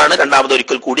ആളായിരിക്കും, അതുകൊണ്ടാണ്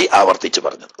രണ്ടാമതൊരിക്കൽ കൂടി ആവർത്തിച്ച്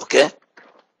പറഞ്ഞത്. ഓക്കെ.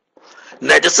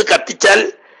 നജസ് കത്തിച്ചാൽ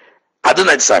അത്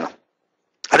നജസാണ്.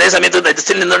 അതേസമയത്ത്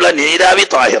നജസിൽ നിന്നുള്ള നീരാവി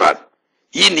ത്വാഹിറാണ്.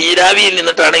 ഈ നീരാവിയിൽ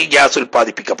നിന്നിട്ടാണ് ഈ ഗ്യാസ്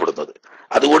ഉൽപ്പാദിപ്പിക്കപ്പെടുന്നത്.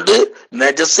 അതുകൊണ്ട്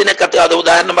നജസിനെ അത്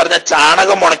ഉദാഹരണം പറഞ്ഞാൽ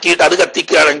ചാണകം ഉണക്കിയിട്ട് അത്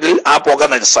കത്തിക്കുകയാണെങ്കിൽ ആ പുക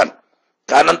നജസാണ്.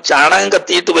 കാരണം ചാണകം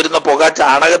കത്തിയിട്ട് വരുന്ന പുക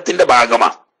ചാണകത്തിന്റെ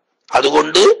ഭാഗമാണ്.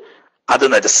 അതുകൊണ്ട് അത്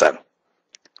നജസാണ്.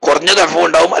 കുറഞ്ഞ കഫം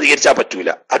ഉണ്ടാവും, അധികരിച്ചാൽ പറ്റൂല.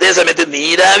 അതേസമയത്ത്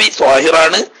നീരാവി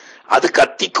സ്വാഹിറാണ്. അത്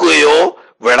കത്തിക്കുകയോ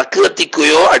വിളക്ക്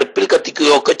കത്തിക്കുകയോ അടുപ്പിൽ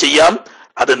കത്തിക്കുകയോ ഒക്കെ ചെയ്യാം.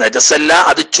 അത് നജസല്ല.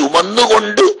 അത്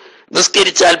ചുമന്നുകൊണ്ട്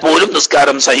നിസ്കരിച്ചാൽ പോലും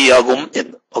നിസ്കാരം സഹിയാകും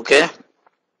എന്ന്. ഓക്കെ.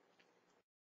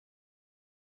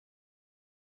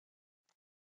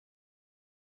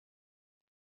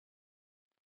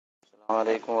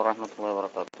 അസ്സലാമലൈക്കും വറഹ്മത്തുള്ളാഹി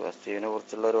വബറകാതുഹു. എസ്റ്റീവിനെ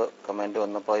കുറിച്ചുള്ള ഒരു കമന്റ്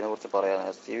വന്നപ്പോൾ അതിനെ കുറിച്ച് പറയാൻ.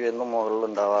 എസ്റ്റീവി എന്നും മുകളിൽ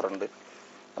ഉണ്ടാവാറുണ്ട്.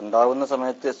 ഉണ്ടാകുന്ന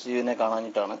സമയത്ത് എസ്റ്റീവിനെ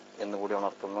കാണാനിട്ടാണ് എന്ന് കൂടി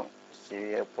ഉണർത്തുന്നു.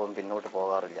 എസ്റ്റീവി എപ്പോഴും പിന്നോട്ട്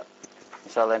പോകാറില്ല.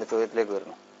 ഇൻഷാ അല്ലാഹ് അതിന്റെ ചോദ്യത്തിലേക്ക്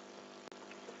വരുന്നു.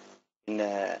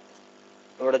 പിന്നെ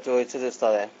ഇവിടെ ചോദിച്ചത്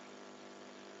ഉസ്താദേ,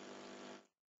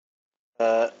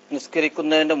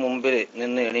 നിസ്കരിക്കുന്നതിന്റെ മുമ്പിൽ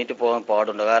നിന്ന് എണീറ്റ് പോകാൻ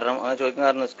പാടുണ്ട്? കാരണം അങ്ങനെ ചോദിക്കുന്ന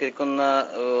കാരണം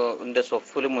നിസ്കരിക്കുന്ന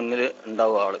സൊഫിൽ മുന്നിൽ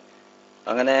ഉണ്ടാവും ആള്.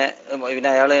 അങ്ങനെ പിന്നെ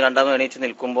അയാൾ രണ്ടാമത് എണീച്ച്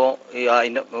നിൽക്കുമ്പോൾ ഈ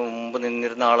അതിന്റെ മുമ്പ്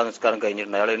നിന്നിരുന്ന ആളെ നിസ്കാരം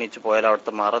കഴിഞ്ഞിട്ടുണ്ട്. അയാൾ എണീച്ച് പോയാൽ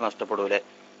അവിടുത്തെ മറ നഷ്ടപ്പെടൂലേ?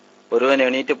 ഒരുവൻ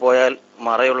എണീറ്റ് പോയാൽ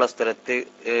മറയുള്ള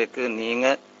സ്ഥലത്തേക്ക്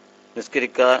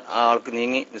നിസ്കരിക്കാൻ ആൾക്ക്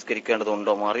നീങ്ങി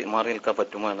നിസ്കരിക്കേണ്ടതുണ്ടോ? മാറി നിൽക്കാൻ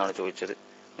പറ്റുമോ എന്നാണ് ചോദിച്ചത്.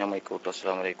 ഞാൻ മൈക്ക് വിട്ടു.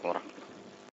 അസ്സലാമു അലൈക്കും വറഹ്മത്തുള്ളാഹി.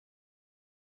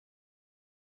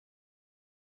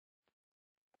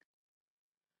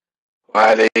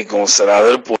 വലൈക്കും അസ്സലാം.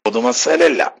 അതൊരു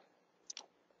പൊതുമസലല്ല.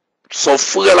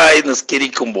 സൊഫുകളായി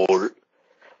നിസ്കരിക്കുമ്പോൾ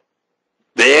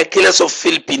ബേക്കിലെ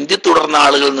സൊഫിൽ പിന്തി തുടർന്ന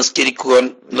ആളുകൾ നിസ്കരിക്കുക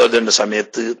എന്നതിന്റെ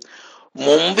സമയത്ത്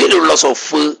മുമ്പിലുള്ള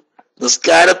സൊഫ്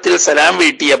നിസ്കാരത്തിൽ സലാം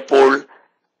വീട്ടിയപ്പോൾ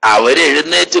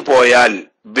അവരെഴുന്നേറ്റ് പോയാൽ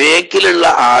ബേക്കിലുള്ള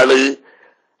ആള്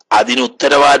അതിന്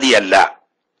ഉത്തരവാദിയല്ല.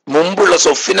 മുമ്പുള്ള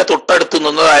സൊഫിനെ തൊട്ടടുത്ത്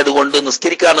നിന്നതായതുകൊണ്ട്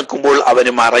നിസ്കരിക്കാൻ നിൽക്കുമ്പോൾ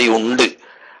അവന് മറയുണ്ട്.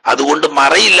 അതുകൊണ്ട്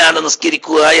മറയില്ലാതെ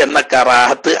നിസ്കരിക്കുക എന്ന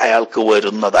കറാഹത്ത് അയാൾക്ക്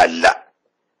വരുന്നതല്ല.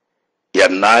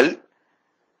 എന്നാൽ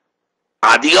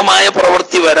അധികമായ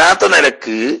പ്രവൃത്തി വരാത്ത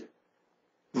നിലക്ക്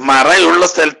മറയുള്ള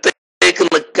സ്ഥലത്തേക്ക്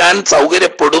നിൽക്കാൻ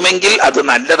സൗകര്യപ്പെടുമെങ്കിൽ അത്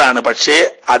നല്ലതാണ്. പക്ഷേ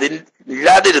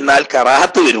അതില്ലാതിരുന്നാൽ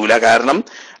കറാഹത്ത് വരൂല. കാരണം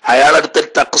അയാളടുത്ത്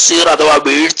തക്സീർ അഥവാ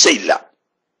വീഴ്ചയില്ല.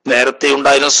 നേരത്തെ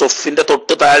ഉണ്ടായിരുന്ന സൊഫിന്റെ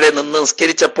തൊട്ട് താഴെ നിന്ന്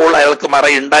നിസ്കരിച്ചപ്പോൾ അയാൾക്ക്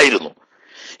മറയുണ്ടായിരുന്നു.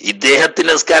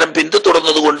 ഇദ്ദേഹത്തിന്റെ നിസ്കാരം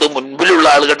പിന്തുടർന്നതുകൊണ്ട് മുൻപിലുള്ള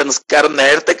ആളുകളുടെ നിസ്കാരം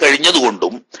നേരത്തെ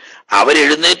കഴിഞ്ഞതുകൊണ്ടും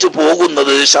അവരെഴുന്നേറ്റ്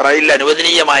പോകുന്നത് ശറയിൽ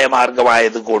അനുവദനീയമായ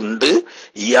മാർഗമായത് കൊണ്ട്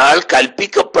ഇയാൾ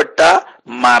കൽപ്പിക്കപ്പെട്ട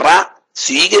മറ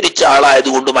സ്വീകരിച്ച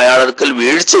ആളായതുകൊണ്ടും അയാളടുക്കൽ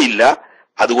വീഴ്ചയില്ല.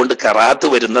 അതുകൊണ്ട് കറാത്ത്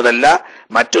വരുന്നതല്ല.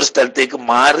 മറ്റൊരു സ്ഥലത്തേക്ക്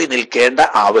മാറി നിൽക്കേണ്ട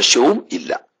ആവശ്യവും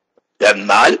ഇല്ല.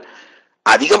 എന്നാൽ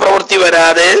അധിക പ്രവൃത്തി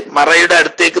വരാതെ മറയുടെ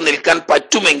അടുത്തേക്ക് നിൽക്കാൻ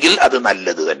പറ്റുമെങ്കിൽ അത്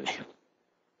നല്ലത് തന്നെ.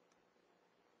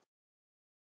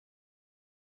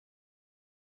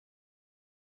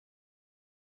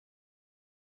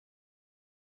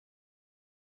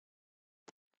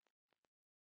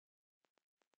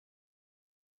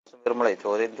 വരുമ്പോഴേ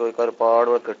ചോദ്യം ചോദിക്കാൻ ഒരുപാട്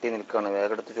കെട്ടി നിൽക്കുകയാണ്.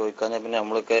 വേഗം എടുത്ത് ചോദിക്കാൻ പിന്നെ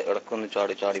നമ്മളൊക്കെ ഇടക്കൊന്ന്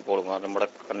ചാടിപ്പോളും. കാരണം നമ്മുടെ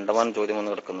കണ്ടമാനം ചോദ്യം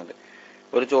വന്ന് കിടക്കുന്നുണ്ട്.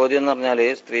 ഒരു ചോദ്യം എന്ന് പറഞ്ഞാല്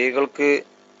സ്ത്രീകൾക്ക്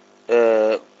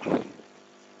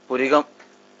പുരികം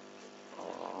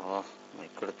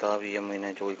മൈക്കെടുത്ത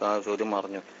ചോദ്യം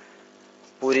മറിഞ്ഞു.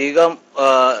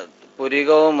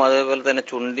 പുരികവും അതേപോലെ തന്നെ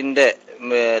ചുണ്ടിന്റെ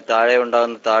താഴെ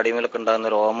ഉണ്ടാകുന്ന താടിമേലൊക്കെ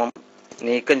ഉണ്ടാകുന്ന രോമം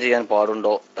നീക്കം ചെയ്യാൻ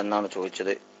പാടുണ്ടോ എന്നാണ്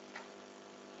ചോദിച്ചത്.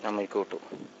 ഞാൻ മൈക്ക് വിട്ടു.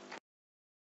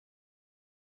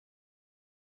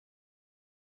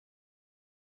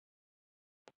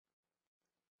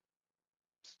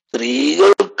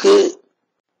 സ്ത്രീകൾക്ക്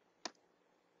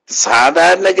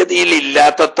സാധാരണഗതിയിൽ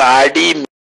ഇല്ലാത്ത താടി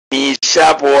മീശ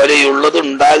പോലെയുള്ളത്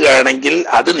ഉണ്ടാകുകയാണെങ്കിൽ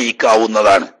അത്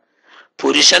നീക്കാവുന്നതാണ്.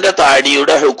 പുരുഷന്റെ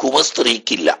താടിയുടെ ഹുക്കുമ്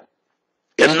സ്ത്രീക്കില്ല.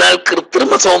 എന്നാൽ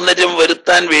കൃത്രിമ സൗന്ദര്യം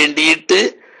വരുത്താൻ വേണ്ടിയിട്ട്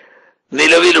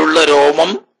നിലവിലുള്ള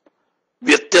രോമം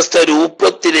വ്യത്യസ്ത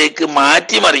രൂപത്തിലേക്ക്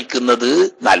മാറ്റിമറിക്കുന്നത്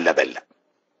നല്ലതല്ല.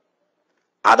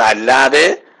 അതല്ലാതെ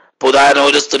ഉദാഹരണം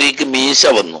ഒരു സ്ത്രീക്ക് മീശ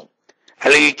വന്നു,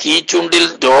 അല്ലെങ്കിൽ കീച്ചുണ്ടിൽ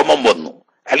രോമം വന്നു,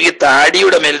 അല്ലെങ്കിൽ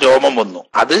താടിയുടെ മേൽ രോമം വന്നു,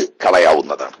 അത്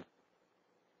കളയാവുന്നതാണ്.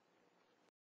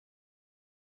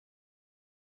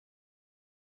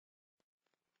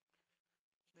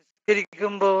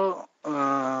 നിസ്കരിക്കുമ്പോ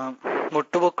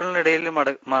മുട്ടുപൊക്കളിനിടയിൽ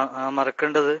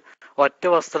മറക്കേണ്ടത് ഒറ്റ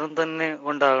വസ്ത്രം തന്നെ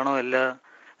കൊണ്ടാകണോ? അല്ല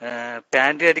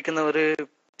പാന്റ് ധരിക്കുന്നവര്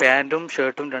പാന്റും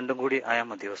ഷർട്ടും രണ്ടും കൂടി ആയാൽ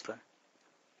മതി അവസ്ഥ?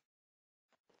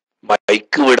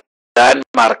 ബൈക്ക് വിടാൻ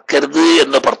മറക്കരുത്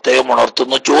എന്ന് പ്രത്യേകം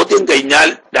ഉണർത്തുന്നു. ചോദ്യം കഴിഞ്ഞാൽ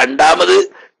രണ്ടാമത്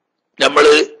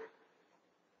നമ്മള്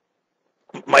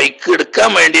മൈക്ക് എടുക്കാൻ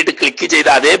വേണ്ടിയിട്ട് ക്ലിക്ക് ചെയ്ത്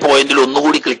അതേ പോയിന്റിൽ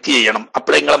ഒന്നുകൂടി ക്ലിക്ക് ചെയ്യണം.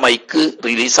 അപ്പോഴേ നിങ്ങളെ മൈക്ക്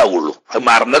റിലീസ് ആവുള്ളൂ. അത്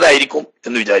മറന്നതായിരിക്കും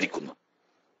എന്ന് വിചാരിക്കുന്നു.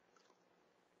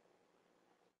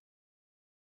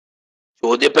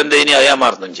 ചോദ്യപ്പം എന്തേനി അയാ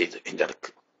മറന്നും ചെയ്ത് എന്റെ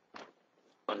അടുക്ക്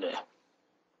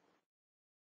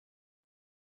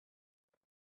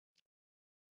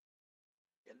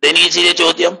എന്തെനിക്ക് ചെയ്ത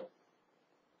ചോദ്യം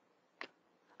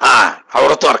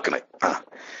ഔറത്ത് മറക്കണേ.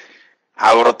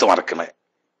 ഔറത്ത് മറക്കണേ.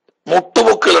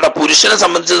 മുട്ടുപൊക്കളുടെ പുരുഷനെ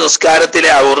സംബന്ധിച്ച് നിസ്കാരത്തിലെ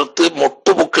ഔറത്ത്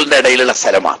മുട്ടുപൊക്കളുടെ ഇടയിലുള്ള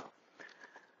സ്ഥലമാണ്.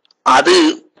 അത്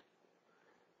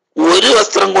ഒരു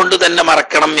വസ്ത്രം കൊണ്ട് തന്നെ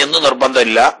മറക്കണം എന്ന്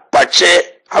നിർബന്ധമില്ല. പക്ഷേ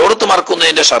ഔറത്ത്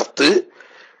മറക്കുന്നതിന്റെ ഷർത്ത്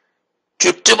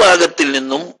ചുറ്റുഭാഗത്തിൽ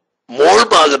നിന്നും മോൾ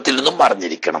ഭാഗത്തിൽ നിന്നും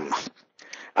മറിഞ്ഞിരിക്കണം.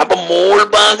 അപ്പൊ മോൾ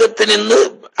ഭാഗത്ത് നിന്ന്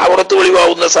ഔറത്ത്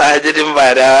വെളിവാകുന്ന സാഹചര്യം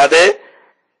വരാതെ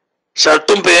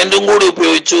ഷർട്ടും പാന്റും കൂടി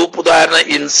ഉപയോഗിച്ചു ഉദാഹരണം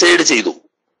ഇൻസൈഡ് ചെയ്തു,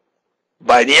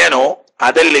 ബനിയനോ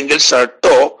അതല്ലെങ്കിൽ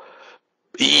ഷർട്ടോ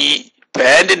ഈ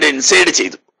പാന്റിന്റെ ഇൻസൈഡ്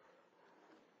ചെയ്തു.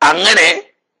 അങ്ങനെ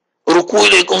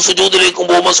റുക്കൂയിലേക്കും സുജൂദിലേക്കും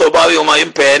പോകുമ്പോൾ സ്വാഭാവികമായും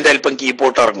പാന്റ് അല്പം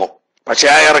കീപ്പോട്ട് ഇറങ്ങും. പക്ഷെ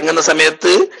ആ ഇറങ്ങുന്ന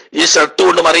സമയത്ത് ഈ ഷർട്ട്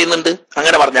കൊണ്ട് മറിയുന്നുണ്ട്,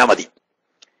 അങ്ങനെ പറഞ്ഞാൽ മതി.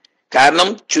 കാരണം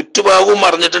ചുറ്റുഭാഗവും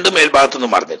മറിഞ്ഞിട്ടുണ്ട്,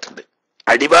 മേൽഭാഗത്തുനിന്നും മറിഞ്ഞിട്ടുണ്ട്.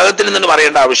 അടിഭാഗത്തിൽ നിന്ന്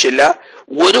മറിയേണ്ട ആവശ്യമില്ല.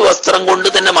 ഒരു വസ്ത്രം കൊണ്ട്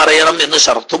തന്നെ മറയണം എന്ന്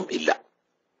ഷർത്തും ഇല്ല.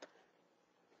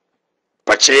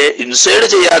 പക്ഷേ ഇൻസൈഡ്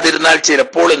ചെയ്യാതിരുന്നാൽ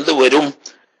ചിലപ്പോൾ എന്ത് വരും,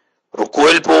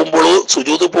 റുക്കുവിൽ പോകുമ്പോഴോ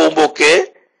സുജൂദ് പോകുമ്പോ ഒക്കെ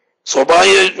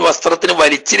സ്വാഭാവിക വസ്ത്രത്തിന്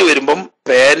വലിച്ചിൽ വരുമ്പം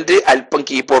പാന്റ് അല്പം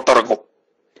കീപ്പോട്ട് ഇറങ്ങും,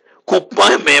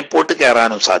 കുപ്പായം മേപ്പോട്ട്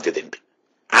കയറാനും സാധ്യതയുണ്ട്.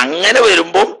 അങ്ങനെ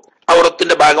വരുമ്പം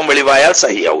ഔറത്തിന്റെ ഭാഗം വെളിവായാൽ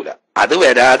സഹിയാവൂല. അത്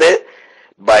വരാതെ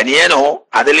ബനിയനോ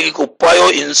അതല്ലെങ്കിൽ കുപ്പായോ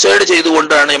ഇൻസേർട്ട്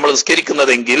ചെയ്തുകൊണ്ടാണ് നമ്മൾ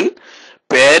നിസ്കരിക്കുന്നതെങ്കിൽ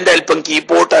പാന്റ് അല്പം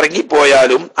കീപ്പോട്ട്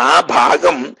ഇറങ്ങിപ്പോയാലും ആ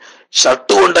ഭാഗം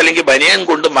ഷർട്ട് കൊണ്ട് അല്ലെങ്കിൽ ബനിയൻ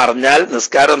കൊണ്ട് മറഞ്ഞാൽ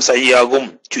നിസ്കാരം സഹിയാകും.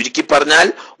 ചുരുക്കി പറഞ്ഞാൽ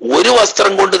ഒരു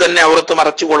വസ്ത്രം കൊണ്ട് തന്നെ ഔറത്ത്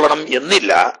മറച്ചു കൊള്ളണം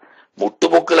എന്നില്ല.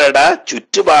 മുട്ടുപൊക്കളുടെ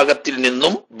ചുറ്റുഭാഗത്തിൽ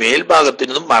നിന്നും മേൽഭാഗത്തിൽ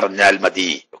നിന്നും മറഞ്ഞാൽ മതി.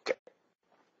 ഓക്കെ.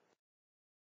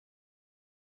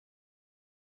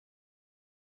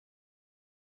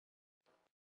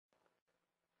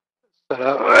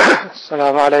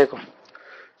 അസ്സലാമു അലൈക്കും.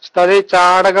 ഉസ്താദ്, ഈ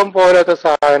ചാണകം പോലത്തെ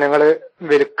സാധനങ്ങൾ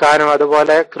വിൽക്കാനും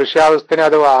അതുപോലെ കൃഷി ആവശ്യത്തിന്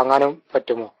അത് വാങ്ങാനും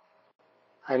പറ്റുമോ?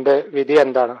 അതിന്റെ വിധി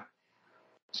എന്താണ്?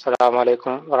 അസ്സലാമു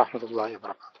അലൈക്കും വറഹ്മത്തുള്ളാഹി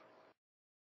വബറകാതുഹു.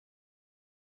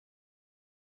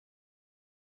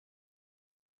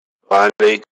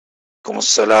 വഅലൈക്കും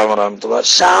അസ്സലാം വറഹ്മത്തുള്ളാഹി.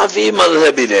 ഷാഫി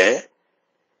മദ്ഹബിലെ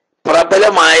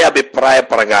പ്രബലമായ അഭിപ്രായ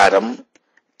പ്രകാരം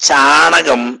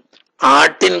ചാണകം,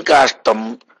 ആട്ടിൻ കാഷ്ടം,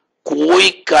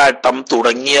 കോഴിക്കാട്ടം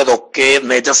തുടങ്ങിയതൊക്കെ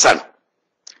നജസാണ്.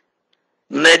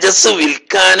 നജസ്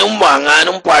വിൽക്കാനും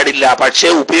വാങ്ങാനും പാടില്ല, പക്ഷേ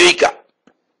ഉപയോഗിക്കാം.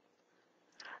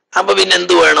 അപ്പൊ പിന്നെ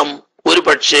എന്ത് വേണം? ഒരു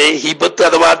പക്ഷേ ഹിബത്ത്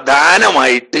അഥവാ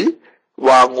ദാനമായിട്ട്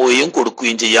വാങ്ങുകയും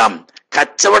കൊടുക്കുകയും ചെയ്യാം.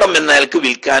 കച്ചവടം എന്നയാൾക്ക്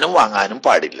വിൽക്കാനും വാങ്ങാനും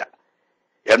പാടില്ല.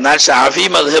 എന്നാൽ ഷാഫി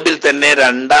മദ്ഹബിൽ തന്നെ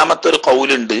രണ്ടാമത്തെ ഒരു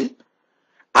കൗലുണ്ട്.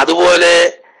 അതുപോലെ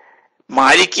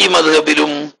മാലിക്കി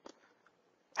മദ്ഹബിലും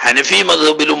ഹനഫി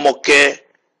മദ്ഹബിലും ഒക്കെ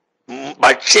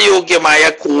ഭക്ഷ്യയോഗ്യമായ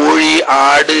കോഴി,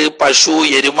 ആട്, പശു,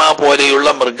 എരുമ പോലെയുള്ള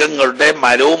മൃഗങ്ങളുടെ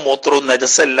മലവും മൂത്രവും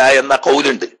നജസല്ല എന്ന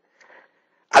കൗലുണ്ട്.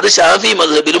 അത് ഷാഫി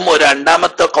മദ്ഹബിലും ഒരു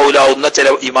രണ്ടാമത്തെ കൗലാവുന്ന ചില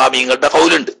ഇമാമിങ്ങളുടെ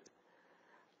കൗലുണ്ട്.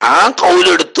 ആ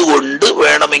കൗലെടുത്തുകൊണ്ട്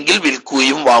വേണമെങ്കിൽ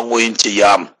വിൽക്കുകയും വാങ്ങുകയും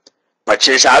ചെയ്യാം.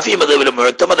 പക്ഷേ ഷാഫി മദ്ഹബിലെ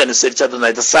മുഅ്തമദ് അനുസരിച്ച് അത്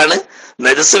നജസാണ്,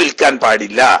 നജസ് വിൽക്കാൻ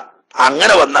പാടില്ല.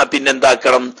 അങ്ങനെ വന്നാൽ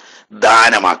പിന്നെന്താക്കണം?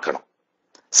 ദാനമാക്കണം.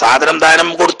 സാധനം ദാനം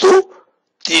കൊടുത്തു,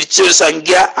 തിരിച്ചൊരു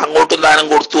സംഖ്യ അങ്ങോട്ടും ദാനം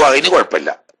കൊടുത്തു, അതിന്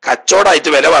കുഴപ്പമില്ല. കച്ചവടമായിട്ട്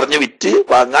വില പറഞ്ഞ് വിറ്റ്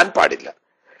വാങ്ങാൻ പാടില്ല.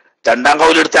 രണ്ടാം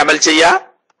കൗലെടുത്ത് അമൽ ചെയ്യാം.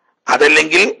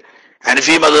 അതല്ലെങ്കിൽ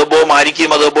ഹനഫി മദ്ഹബോ മാലിക്കി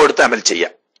മദ്ഹബോ എടുത്ത് അമൽ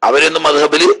ചെയ്യാം. അവരൊന്നും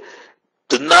മദ്ഹബില്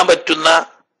തിന്നാൻ പറ്റുന്ന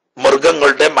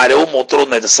മൃഗങ്ങളുടെ മലവും മൂത്രവും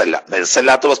നജസല്ല.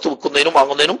 നജസല്ലാത്ത വസ്തു വിൽക്കുന്നതിനും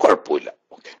വാങ്ങുന്നതിനും കുഴപ്പമില്ല.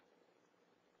 ഓക്കെ.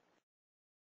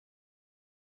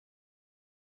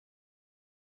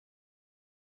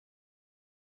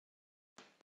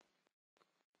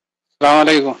 അസ്സലാമു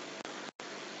അലൈക്കും.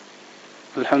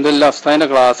 അൽഹംദുലില്ലാഹ്, ഉസ്താദിന്റെ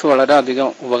ക്ലാസ് വളരെയധികം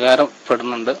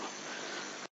ഉപകാരപ്പെടുന്നുണ്ട്.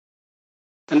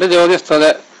 എന്റെ ചോദ്യം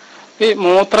ഉസ്താദെ, ഈ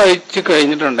മൂത്രം അയച്ച്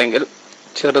കഴിഞ്ഞിട്ടുണ്ടെങ്കിൽ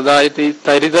ചെറുതായിട്ട് ഈ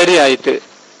തരിതരിയായിട്ട്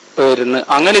വരുന്നു,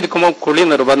 അങ്ങനെ ഇരിക്കുമ്പോൾ കുളി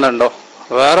നിർബന്ധമുണ്ടോ?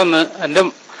 വേറൊന്ന്,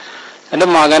 എന്റെ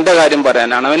മകന്റെ കാര്യം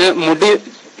പറയാനാണ്. അവന് മുടി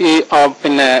ഈ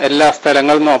പിന്നെ എല്ലാ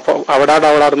സ്ഥലങ്ങളിൽ നിന്നും അവിടെ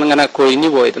നിന്ന് ഇങ്ങനെ കൊഴിഞ്ഞു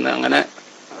പോയിരുന്നു. അങ്ങനെ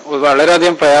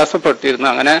വളരെയധികം പ്രയാസപ്പെട്ടിരുന്നു.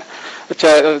 അങ്ങനെ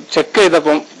ചെക്ക്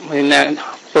ചെയ്തപ്പം പിന്നെ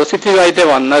പോസിറ്റീവായിട്ട്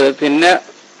വന്നത്. പിന്നെ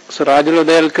സിറാജുൽ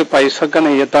ഹുദയിൽക്ക് പൈസ ഒക്കെ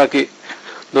നെയ്യത്താക്കി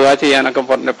ദുആ ചെയ്യാനൊക്കെ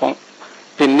പറഞ്ഞപ്പം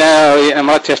പിന്നെ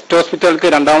നമ്മളെ ചെസ്റ്റ് ഹോസ്പിറ്റലിലേക്ക്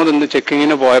രണ്ടാമത്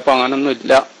ചെക്കിങ്ങിന് പോയപ്പോൾ അങ്ങനൊന്നും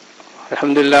ഇല്ല.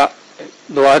 അൽഹംദുലില്ലാഹ്,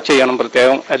 ദുആ ചെയ്യണം.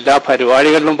 പ്രത്യേകം എല്ലാ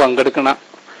പരിപാടികളിലും പങ്കെടുക്കുന്ന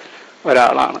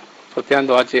ഒരാളാണ്. പ്രത്യേകം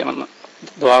ദുആ ചെയ്യണമെന്ന്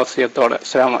ദുആസിയത്തോടെ.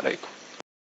 അസ്സലാമു അലൈക്കും.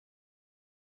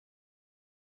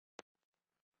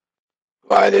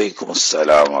 വഅലൈക്കും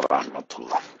അസ്സലാം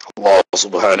വറഹ്മത്തുള്ളാഹി. അല്ലാഹു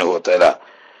സുബ്ഹാനഹു വതആല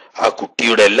ആ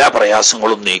കുട്ടിയുടെ എല്ലാ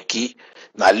പ്രയാസങ്ങളും നീക്കി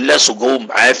നല്ല സുഖവും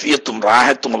ആഫിയത്തും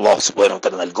റാഹത്തും അല്ലാഹു സുബ്ഹാനഹു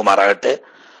വതആല നൽകുമാറാകട്ടെ.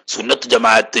 സുന്നത്ത്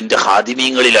ജമാഅത്തിന്റെ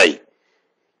ഖാദിമീങ്ങളിലായി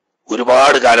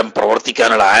ഒരുപാട് കാലം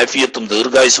പ്രവർത്തിക്കാനുള്ള ആഫിയത്തും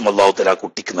ദീർഘായുസും അല്ലാഹു തആല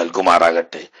കുട്ടിക്ക്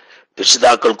നൽകുമാറാകട്ടെ.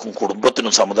 രക്ഷിതാക്കൾക്കും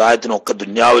കുടുംബത്തിനും സമുദായത്തിനും ഒക്കെ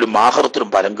ദുനിയാവിലും ആഖിറത്തിലും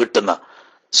ഫലം കിട്ടുന്ന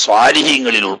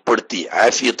സ്വാലിഹീങ്ങളിൽ ഉൾപ്പെടുത്തി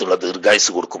ആഫിയത്തുള്ള ദീർഘായുസ്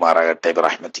കൊടുക്കുമാറാകട്ടെ.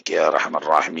 ബിറഹ്മതിക യാ അർഹമർ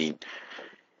റഹീമീൻ.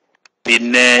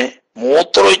 പിന്നെ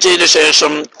മൂത്രമൊഴിച്ചതിന്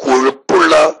ശേഷം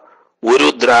കൊഴുപ്പുള്ള ഒരു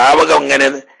ദ്രാവകം ഇങ്ങനെ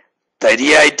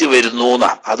തരിയായിട്ട് വരുന്നു എന്നാ.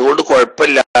 അതുകൊണ്ട്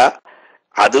കുഴപ്പമില്ല.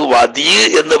 അത് വദി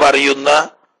എന്ന് പറയുന്ന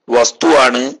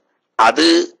വസ്തുവാണ്. അത്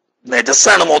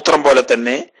നജസാണ്, മൂത്രം പോലെ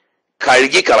തന്നെ.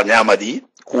 കഴുകി കളഞ്ഞാൽ മതി,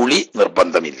 കുളി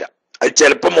നിർബന്ധമില്ല. അത്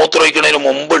ചിലപ്പോൾ മൂത്രമൊഴിക്കുന്നതിന്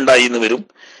മുമ്പ് ഉണ്ടായിന്ന് വരും,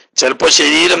 ചിലപ്പോൾ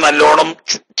ശരീരം നല്ലോണം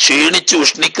ക്ഷീണിച്ച്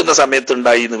ഉഷ്ണിക്കുന്ന സമയത്ത്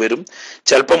ഉണ്ടായിന്ന് വരും,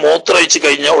 ചിലപ്പോൾ മൂത്രമൊഴിച്ച്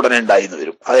കഴിഞ്ഞാൽ ഉടനെ ഉണ്ടായിന്ന്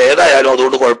വരും. അത് ഏതായാലും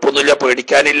അതുകൊണ്ട് കുഴപ്പമൊന്നുമില്ല,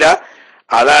 പേടിക്കാനില്ല.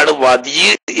 അതാണ് വദി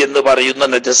എന്ന് പറയുന്ന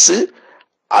നജസ്.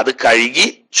 അത് കഴുകി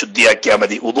ശുദ്ധിയാക്കിയാൽ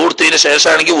മതി. ഉദു എടുത്തതിന്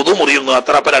ശേഷമാണെങ്കിൽ ഉദു മുറിയുന്നു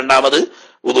അത്ര. അപ്പൊ രണ്ടാമത്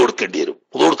ഉദു എടുക്കേണ്ടി വരും.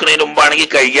 ഉദു എടുക്കുന്നതിന് മുമ്പാണെങ്കിൽ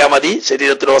കഴുകിയാൽ മതി.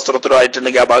 ശരീരത്തിലോ വസ്ത്രത്തിലോ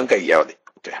ആയിട്ടുണ്ടെങ്കിൽ ആ ഭാഗം കഴുകിയാൽ മതി.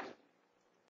 ഓക്കെ.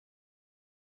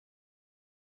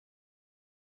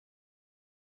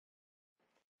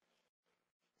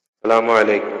 അസ്സലാമു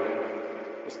അലൈക്കും.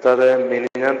 ഉസ്താദ്,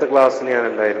 മിനിഞ്ഞാത്തെ ക്ലാസ്സിന് ഞാൻ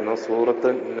ഉണ്ടായിരുന്നു. സൂറത്ത്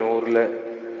നൂറിലെ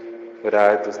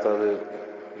ഒരായത്ത് ഉസ്താദ്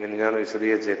മിനിഞ്ഞാന്ന്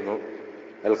വിശദീകരിച്ചിരുന്നു,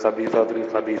 അൽ ഖബീസാത്തുൽ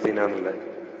ഖബീസീന എന്നുള്ളത്.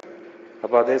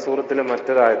 അപ്പൊ അതേ സൂറത്തിലെ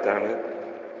മറ്റൊരായത്താണ്,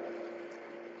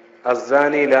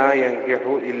 അസ്സാനി ലാ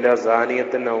യൻകിഹു ഇല്ലാ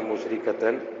സാനിയത്തൻ ഔ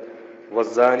മുശ്രിക്കത്തൻ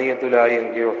വസ്സാനിയത്തു ലാ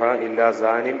യൻകിഹുഹ ഇല്ലാ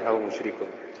സാനിൻ ഔ മുശ്രിക്കുൻ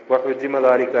വഹുജ്ജിമ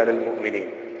ദാലിക അലൽ മുഅ്മിനീൻ.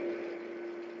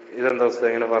 ഇതെന്താ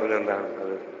ഉസ്താദ് ഇങ്ങനെ പറഞ്ഞെന്താണ്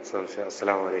അത് സംശയം?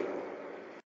 അസ്സലാമു അലൈക്കും.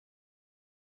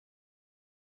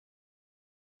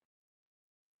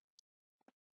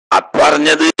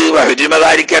 പറഞ്ഞത്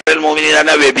വഹുജ്ജിമദാലിക്കൽ മുഅ്മിനീൻ,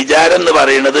 വ്യഭിചാരം എന്ന്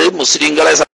പറയുന്നത്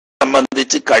മുസ്ലിങ്ങളെ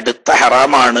സംബന്ധിച്ച് കടുത്ത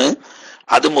ഹറാമാണ്.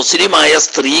 അത് മുസ്ലിമായ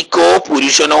സ്ത്രീക്കോ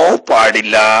പുരുഷനോ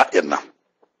പാടില്ല എന്ന.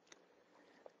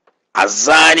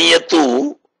 അസാനിയത്തു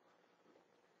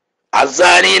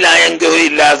അസാനിയിലായെങ്കോ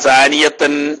ഇല്ല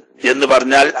സാനിയത്തൻ എന്ന്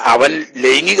പറഞ്ഞാൽ അവൻ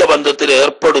ലൈംഗിക ബന്ധത്തിൽ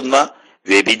ഏർപ്പെടുന്ന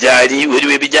വ്യഭിചാരി ഒരു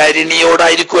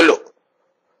വ്യഭിചാരിണിയോടായിരിക്കുമല്ലോ.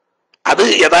 അത്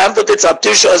യഥാർത്ഥത്തിൽ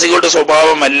സത്യവിശ്വാസികളുടെ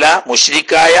സ്വഭാവമല്ല,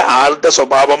 മുശ്രിക്കായ ആളുടെ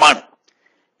സ്വഭാവമാണ്.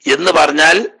 എന്ന്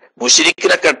പറഞ്ഞാൽ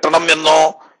മുശ്രിക്കിനെ കെട്ടണം എന്നോ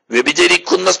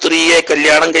വ്യഭിചരിക്കുന്ന സ്ത്രീയെ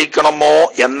കല്യാണം കഴിക്കണമോ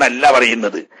എന്നല്ല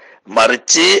പറയുന്നത്,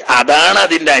 മറിച്ച് അതാണ്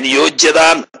അതിന്റെ അനുയോജ്യത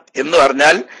എന്ന്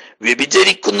പറഞ്ഞാൽ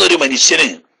വ്യഭിചരിക്കുന്ന ഒരു മനുഷ്യന്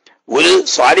ഒരു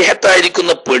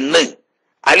സ്വാലിഹത്തായിരിക്കുന്ന പെണ്ണ്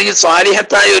അല്ലെങ്കിൽ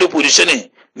സ്വാലിഹത്തായ ഒരു പുരുഷന്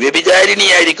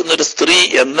വ്യഭിചാരിണിയായിരിക്കുന്ന ഒരു സ്ത്രീ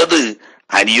എന്നത്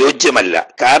അനുയോജ്യമല്ല.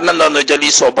 കാരണം എന്താന്ന് വെച്ചാൽ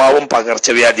ഈ സ്വഭാവം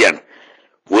പകർച്ചവ്യാധിയാണ്.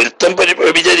 ഒരുത്തൻ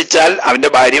വ്യഭിചരിച്ചാൽ അവന്റെ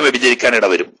ഭാര്യയും വ്യഭിചരിക്കാൻ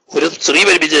ഇടവരും, ഒരു സ്ത്രീ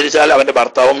വ്യഭിചരിച്ചാൽ അവന്റെ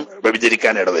ഭർത്താവും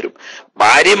വ്യഭിചരിക്കാൻ ഇടവരും,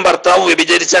 ഭാര്യയും ഭർത്താവും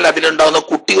വ്യഭിചരിച്ചാൽ അതിലുണ്ടാകുന്ന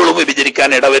കുട്ടികളും വ്യഭിചരിക്കാൻ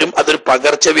ഇടവരും. അതൊരു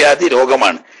പകർച്ചവ്യാധി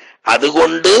രോഗമാണ്.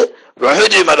 അതുകൊണ്ട്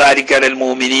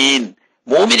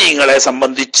മോമിനീങ്ങളെ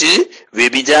സംബന്ധിച്ച്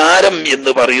വ്യഭിചാരം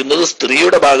എന്ന് പറയുന്നത്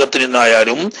സ്ത്രീയുടെ ഭാഗത്തു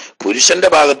നിന്നായാലും പുരുഷന്റെ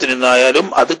ഭാഗത്തു നിന്നായാലും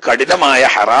അത് കഠിനമായ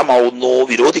ഹറാമാവുന്നു,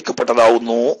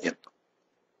 വിരോധിക്കപ്പെട്ടതാവുന്നു എന്ന്.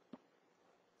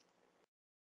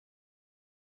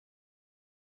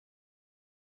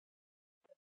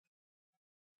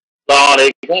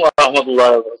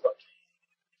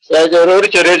 ഒരു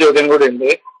ചെറിയ ചോദ്യം കൂടി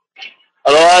ഉണ്ട്.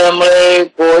 അഥവാ നമ്മള്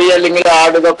കോഴി അല്ലെങ്കിൽ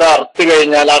ആട് ഇതൊക്കെ അറുത്ത്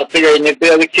കഴിഞ്ഞിട്ട്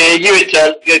അത് കേകി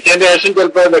വെച്ചതിന് ശേഷം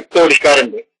ചിലപ്പോൾ രക്തം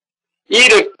ഒലിക്കാറുണ്ട്. ഈ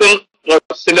രക്തം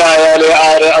ഡ്രസ്സിലായാല്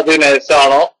അത്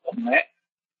നൈസാണോ?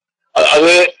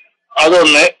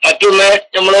 അതൊന്ന്. മറ്റൊന്ന്,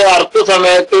 നമ്മള് അറുത്ത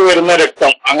സമയത്ത് വരുന്ന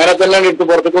രക്തം അങ്ങനെ തന്നെ എടുത്ത്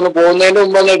പുറത്തേക്കൊന്ന് പോകുന്നതിന്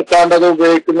മുമ്പ് തന്നെ എടുക്കാണ്ട് അത്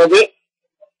ഉപയോഗിക്കുന്നത്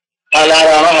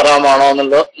ഹലാലാണോ ഹറാമാണോ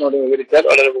എന്നുള്ളത് വിവരിച്ചാൽ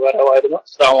വളരെ ഉപകാരമായിരുന്നു.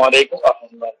 അസ്സലാമു അലൈക്കും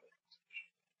വറഹ്മത്തുള്ളാഹി.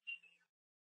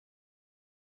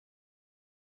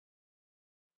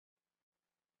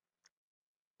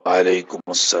 വലൈക്കും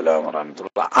അസ്സലാം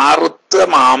വറഹ്മത്തുള്ളാഹി. അറുത്ത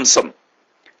മാംസം,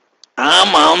 ആ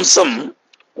മാംസം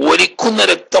ഒലിക്കുന്ന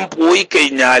രക്തം പോയി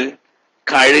കഴിഞ്ഞാൽ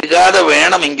കഴുകാതെ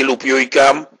വേണമെങ്കിൽ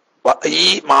ഉപയോഗിക്കാം. ഈ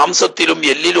മാംസത്തിലും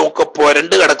എല്ലിലും ഒക്കെ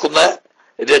പുരണ്ട് കിടക്കുന്ന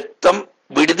രക്തം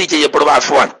വിടുതി ചെയ്യപ്പെടും,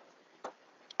 അഫ്വാണ്.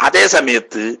 അതേ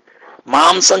സമയത്ത്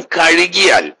മാംസം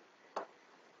കഴുകിയാൽ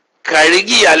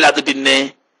അത് പിന്നെ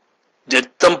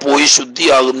രക്തം പോയി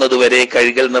ശുദ്ധിയാകുന്നത് വരെ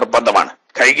കഴുകൽ നിർബന്ധമാണ്.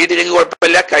 കഴുകിയിട്ടില്ലെങ്കിൽ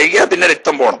കുഴപ്പമില്ല, കഴുകിയാൽ പിന്നെ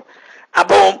രക്തം പോകണം.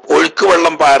 അപ്പൊ ഒഴുക്ക്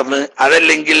വെള്ളം പാർന്ന്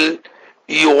അതല്ലെങ്കിൽ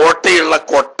ഈ ഓട്ടയുള്ള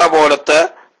കൊട്ട പോലത്തെ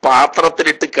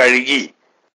പാത്രത്തിലിട്ട് കഴുകി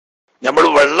നമ്മൾ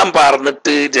വെള്ളം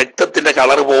പാർന്നിട്ട് രക്തത്തിന്റെ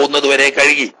കളർ പോകുന്നത് വരെ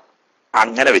കഴുകി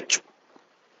അങ്ങനെ വെച്ചു.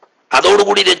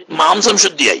 അതോടുകൂടി മാംസം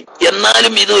ശുദ്ധിയായി.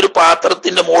 എന്നാലും ഇത് ഒരു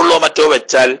പാത്രത്തിന്റെ മുകളിലോ മറ്റോ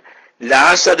വെച്ചാൽ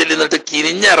ലാസ്റ്റ് അതിൽ നിന്നിട്ട്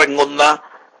കിനിഞ്ഞിറങ്ങുന്ന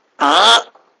ആ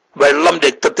വെള്ളം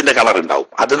രക്തത്തിന്റെ കളർ ഉണ്ടാവും,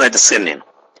 അത് നജസ് തന്നെയാണ്.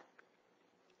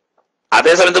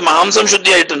 അതേസമയത്ത് മാംസം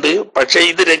ശുദ്ധിയായിട്ടുണ്ട്, പക്ഷെ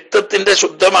ഇത് രക്തത്തിന്റെ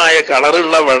ശുദ്ധമായ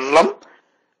കളറുള്ള വെള്ളം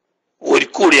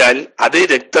ഒരുക്കൂടിയാൽ അത്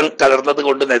രക്തം കലർന്നത്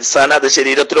കൊണ്ട് നജസാണ്. അത്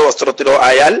ശരീരത്തിലോ വസ്ത്രത്തിലോ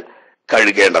ആയാൽ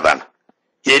കഴുകേണ്ടതാണ്.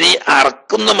 ഇനി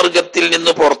അറക്കുന്ന മൃഗത്തിൽ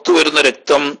നിന്ന് പുറത്തു വരുന്ന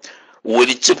രക്തം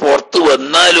ഒലിച്ച് പുറത്തു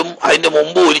വന്നാലും അതിന്റെ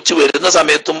മുമ്പ് ഒലിച്ചു വരുന്ന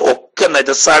സമയത്തും ഒക്കെ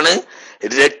നജസാണ്.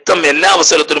 രക്തം എല്ലാ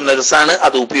അവസരത്തിലും നജസാണ്,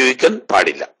 അത് ഉപയോഗിക്കാൻ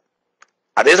പാടില്ല.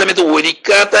 അതേസമയത്ത്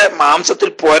ഒലിക്കാത്ത മാംസത്തിൽ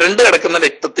പുരണ്ട് കിടക്കുന്ന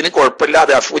രക്തത്തിന് കുഴപ്പമില്ല,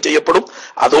 അത് അഫ്വ് ചെയ്യപ്പെടും.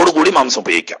 അതോടുകൂടി മാംസം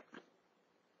ഉപയോഗിക്കാം.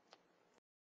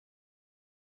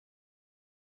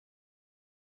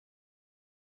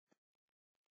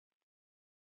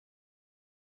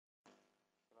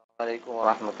 വലൈക്കും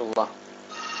വറഹ്മത്തുള്ളാഹി.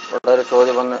 ഇവിടെ ഒരു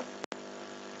ചോദ്യം വന്ന്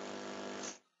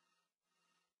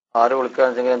ആര്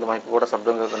വിളിക്കുകയാണെന്നുവെച്ചെങ്കിൽ എന്ത് മൈക്ക് കൂടെ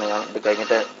ശബ്ദം കേൾക്കണം, ഞാൻ ഇത്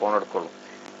കഴിഞ്ഞിട്ടേ ഫോൺ എടുക്കുള്ളൂ.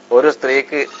 ഒരു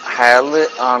സ്ത്രീക്ക് ഹൈള്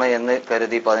ആണ് എന്ന്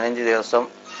കരുതി 15 ദിവസം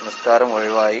നിസ്കാരം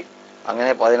ഒഴിവായി,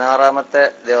 അങ്ങനെ 16ാമത്തെ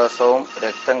ദിവസവും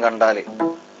രക്തം കണ്ടാൽ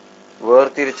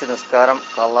വേർതിരിച്ച് നിസ്കാരം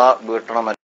ഖളാ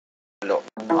വീട്ടണമല്ലോ.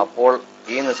 അപ്പോൾ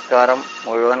ഈ നിസ്കാരം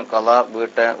മുഴുവൻ ഖളാ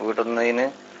വീട്ടുന്നതിന്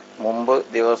മുമ്പ്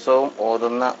ദിവസവും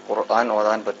ഓതുന്ന ഖുർആൻ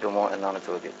ഓതാൻ പറ്റുമോ എന്നാണ്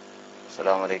ചോദ്യം.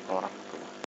 അസ്സലാമു അലൈക്കും വറഹ്മത്തുള്ളാഹി.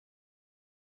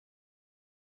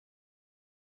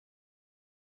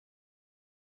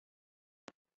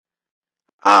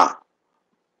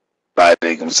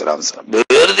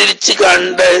 വേർതിരിച്ച്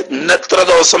കണ്ട് ഇന്നെത്ര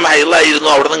ദിവസം ഹൈളായിരുന്നു,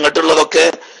 അവിടെ നിന്ന് ഇങ്ങോട്ടുള്ളതൊക്കെ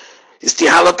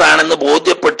ഇസ്തിഹാദത്താണെന്ന്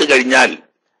ബോധ്യപ്പെട്ട് കഴിഞ്ഞാൽ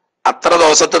അത്ര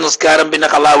ദിവസത്തെ നിസ്കാരം പിന്നെ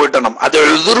ഖളാ വീട്ടണം. അത്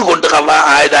ഉദ്ർ കൊണ്ട് ഖളാ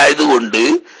ആയതായതുകൊണ്ട്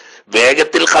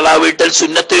വേഗത്തിൽ ഖളാ വീട്ടൽ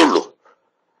സുന്നത്തേ ഉള്ളൂ.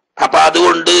 അപ്പൊ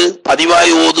അതുകൊണ്ട്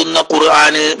പതിവായി ഓതുന്ന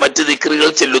ഖുർആന് മറ്റ് ദിക്റുകൾ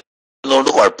ചെല്ലുന്നതുകൊണ്ട്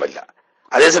കുഴപ്പമില്ല.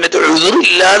 അതേസമയത്ത് ഉദ്ർ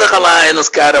ഇല്ലാതെ ഖളായ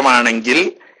നിസ്കാരമാണെങ്കിൽ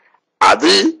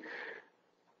അത്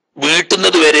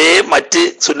വീട്ടുന്നത് വരെ മറ്റ്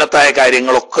സുന്നത്തായ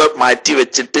കാര്യങ്ങളൊക്കെ മാറ്റി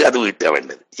വെച്ചിട്ട് അത് വീട്ടുക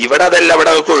വേണ്ടത്. ഇവിടെ അതല്ല, ഇവിടെ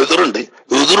അവർക്ക് ഉദ്റുണ്ട്,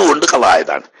 ഉദ്ർ കൊണ്ട്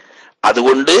ഖളായതാണ്.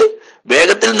 അതുകൊണ്ട്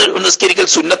വേഗത്തിൽ നിസ്കരിക്കൽ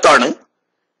സുന്നത്താണ്.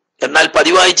 എന്നാൽ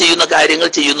പതിവായി ചെയ്യുന്ന കാര്യങ്ങൾ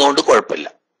ചെയ്യുന്നതുകൊണ്ട് കുഴപ്പമില്ല.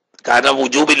 കാരണം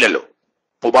വുജൂബില്ലല്ലോ.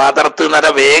 മുബാദറത്ത് എന്ന്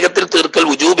പറഞ്ഞാൽ വേഗത്തിൽ തീർക്കൽ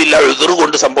വുജൂബില്ല, ഉദ്ർ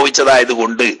കൊണ്ട് സംഭവിച്ചതായത്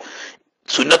കൊണ്ട്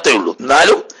സുന്നത്തേ ഉള്ളൂ.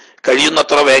 എന്നാലും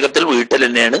കഴിയുന്നത്ര വേഗത്തിൽ വീട്ടിൽ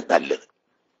തന്നെയാണ് നല്ലത്.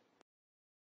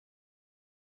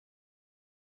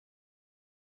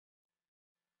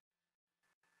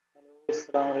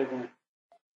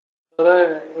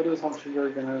 ഒരു സംശയം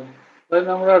ചോദിക്കുന്നത്, അതായത്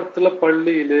നമ്മുടെ അടുത്തുള്ള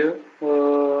പള്ളിയില്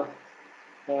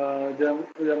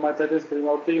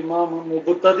അവിടുത്തെ ഇമാം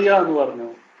മുബത്തദിയ എന്ന് പറഞ്ഞു.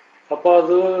 അപ്പൊ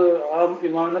അത് ആ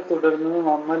ഇമാമിനെ തുടരുന്നത്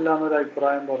നന്നല്ല എന്നൊരു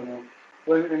അഭിപ്രായം പറഞ്ഞു.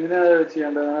 അപ്പൊ എങ്ങനെയാ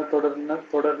ചെയ്യേണ്ടത്? അങ്ങനെ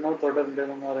തുടരണോ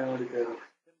തുടരണ്ടെന്നൊന്ന് അറിയാൻ വേണ്ടിയിട്ടായിരുന്നു.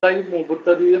 എന്താ ഈ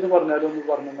മുബത്തദി എന്ന് പറഞ്ഞാലും ഒന്ന്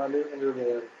പറഞ്ഞാല് ഒരു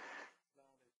ഉപകാരം.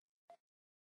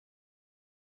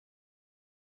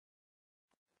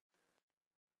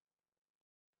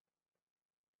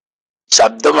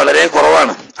 ശബ്ദം വളരെ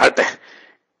കുറവാണ്. ആട്ടെ,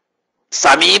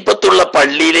 സമീപത്തുള്ള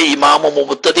പള്ളിയിലെ ഇമാമു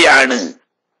മുബത്തദിയാണ്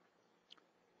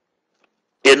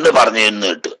എന്ന് പറഞ്ഞു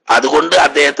കേട്ടു. അതുകൊണ്ട്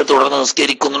അദ്ദേഹത്തെ തുടർന്ന്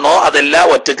നിസ്കരിക്കുന്നോ അതല്ല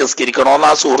ഒറ്റക്ക് നിസ്കരിക്കണോ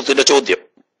എന്നാ സുഹൃത്തിന്റെ ചോദ്യം.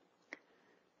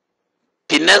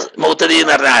 പിന്നെ മുബത്തദി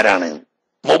എന്ന് പറഞ്ഞാൽ ആരാണ്?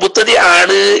 മുബത്തദി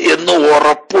ആണ് എന്ന്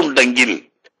ഉറപ്പുണ്ടെങ്കിൽ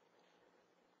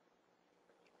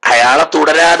അയാളെ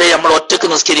തുടരാതെ നമ്മൾ ഒറ്റക്ക്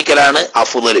നിസ്കരിക്കലാണ്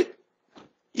അഫ്ദല്.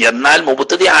 എന്നാൽ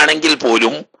മുബത്തദി ആണെങ്കിൽ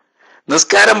പോലും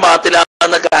നിസ്കാരം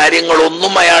ബാത്തിലാകുന്ന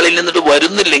കാര്യങ്ങളൊന്നും അയാളിൽ നിന്നിട്ട്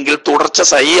വരുന്നില്ലെങ്കിൽ തുടർച്ച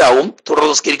സഹിയാവും,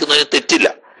 തുടർന്ന് നിസ്കരിക്കുന്നതിന് തെറ്റില്ല.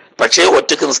 പക്ഷേ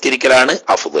ഒറ്റക്ക് നിസ്കരിക്കലാണ്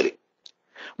അഫ്ദല്.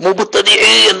 മുബ്തദി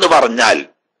എന്ന് പറഞ്ഞാൽ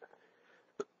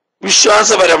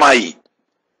വിശ്വാസപരമായി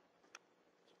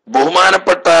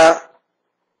ബഹുമാനപ്പെട്ട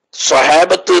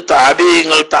സ്വഹാബത്ത്,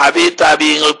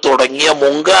 താബീയങ്ങൾ തുടങ്ങിയ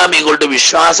മുൻഗാമികളുടെ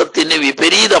വിശ്വാസത്തിന്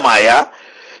വിപരീതമായ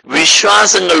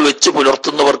വിശ്വാസങ്ങൾ വെച്ച്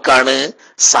പുലർത്തുന്നവർക്കാണ്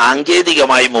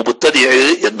സാങ്കേതികമായി മുബ്തദി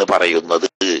എന്ന് പറയുന്നത്.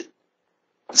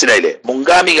 മനസ്സിലായില്ലേ?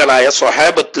 മുൻഗാമികളായ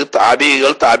സ്വഹാബത്ത്,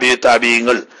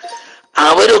 താബീയങ്ങൾ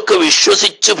അവരൊക്കെ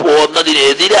വിശ്വസിച്ചു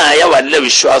പോകുന്നതിനെതിരായ വല്ല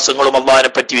വിശ്വാസങ്ങളും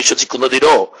അല്ലാഹുവിനെ പറ്റി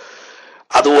വിശ്വസിക്കുന്നതിനോ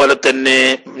അതുപോലെ തന്നെ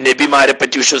നബിമാരെ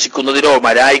പറ്റി വിശ്വസിക്കുന്നതിനോ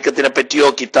മലായിക്കത്തിനെ പറ്റിയോ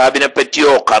കിതാബിനെ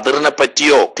പറ്റിയോ ഖദറിനെ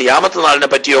പറ്റിയോ ഖിയാമത്ത് നാളിനെ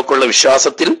പറ്റിയോ ഒക്കെ ഉള്ള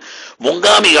വിശ്വാസത്തിൽ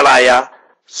മുൻഗാമികളായ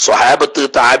സ്വഹാബത്ത്,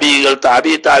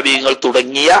 താബീയങ്ങൾ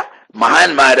തുടങ്ങിയ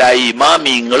മഹാന്മാരായ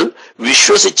ഇമാമിയങ്ങൾ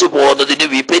വിശ്വസിച്ചു പോകുന്നതിന്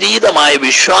വിപരീതമായ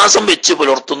വിശ്വാസം വെച്ച്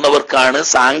പുലർത്തുന്നവർക്കാണ്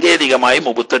സാങ്കേതികമായി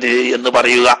മുബ്തദി എന്ന്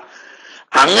പറയുക.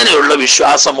 അങ്ങനെയുള്ള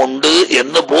വിശ്വാസമുണ്ട്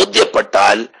എന്ന്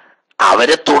ബോധ്യപ്പെട്ടാൽ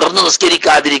അവരെ തുടർന്ന്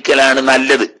നിസ്കരിക്കാതിരിക്കലാണ്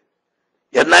നല്ലത്.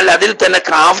 എന്നാൽ അതിൽ തന്നെ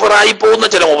കാഫറായി പോകുന്ന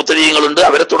ചില മുബ്തദികളുണ്ട്,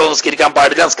 അവരെ തുടർന്ന് നിസ്കരിക്കാൻ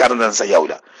പാടില്ല, നിസ്കാരം തന്നെ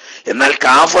സഹിയാവില്ല. എന്നാൽ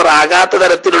കാഫർ ആകാത്ത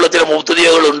തരത്തിലുള്ള ചില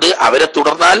മുബ്തദികളുണ്ട്, അവരെ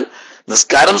തുടർന്നാൽ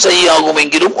നിസ്കാരം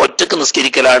സഹിയാകുമെങ്കിലും ഒറ്റക്ക്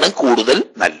നിസ്കരിക്കലാണ് കൂടുതൽ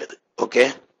നല്ലത്. ഓക്കെ,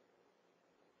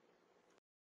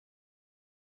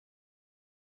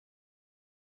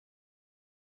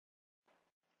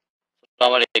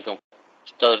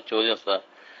 ചോദ്യം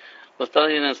ഉസ്താദ്,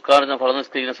 ഈ നിസ്കാരത്തിന് ഫർദ്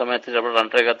നിസ്കരിക്കുന്ന സമയത്ത് ചിലപ്പോൾ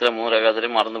 2 റകഅത്തിലും 3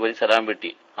 റകഅത്തിലും മറന്നുപോയി സലാം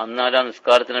വെട്ടി. എന്നാൽ ആ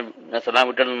നിസ്കാരത്തിന് സലാം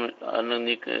വിട്ടാൽ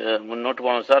നീ മുന്നോട്ട്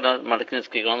പോകണം ഉസ്താദ്, മടക്കി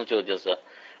നിസ്കരിക്കണമെന്ന് ചോദിച്ചു ഉസ്താദ്.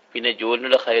 പിന്നെ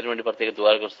ജോലിയുടെ ഖൈറിന് വേണ്ടി പ്രത്യേക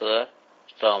ദുആ ഉസ്താദ്.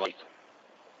 അസ്സലാമു അലൈക്കും.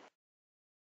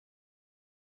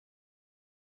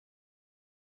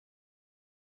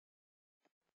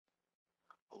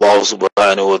 അല്ലാഹു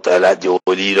സുബ്ഹാനഹു വ തആല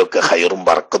ജോലിയിലൊക്കെ ഖൈറും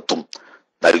ബർക്കത്തും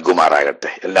നൽകുമാറാകട്ടെ.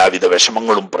 എല്ലാവിധ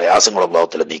വിഷമങ്ങളും പ്രയാസങ്ങളും അല്ലാഹു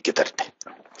തആല നീക്കി തരട്ടെ.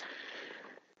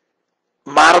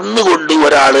 മറന്നുകൊണ്ട്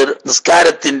ഒരാള്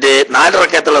നിസ്കാരത്തിന്റെ 4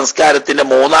 റകഅത്തുള്ള നിസ്കാരത്തിന്റെ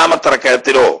 3-ാമത്തെ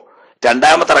റകഅത്തിലോ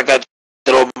 2-ാമത്തെ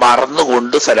റകഅത്തിലോ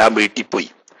മറന്നുകൊണ്ട് സലാം വീട്ടിപ്പോയി.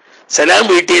 സലാം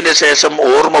വീട്ടിയതിന് ശേഷം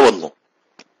ഓർമ്മ വന്നു,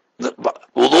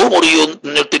 വുദൂ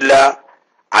മുറിഞ്ഞിട്ടില്ല,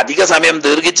 അധിക സമയം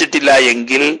ദീർഘിച്ചിട്ടില്ല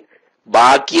എങ്കിൽ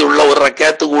ബാക്കിയുള്ള 1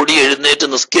 റകഅത്ത് കൂടി എഴുന്നേറ്റ്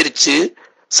നിസ്കരിച്ച്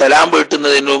സലാം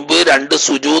വീട്ടുന്നതിന് മുമ്പ് 2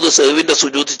 സുജൂദ്, സഹ്വിന്റെ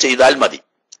സുജൂദ് ചെയ്താൽ മതി.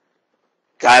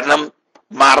 കാരണം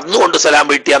മറന്നുകൊണ്ട് സലാം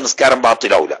വീട്ടിയ നിസ്കാരം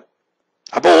ബാത്തിലാവൂല.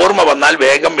 അപ്പൊ ഓർമ്മ വന്നാൽ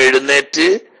വേഗം എഴുന്നേറ്റ്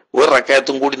 1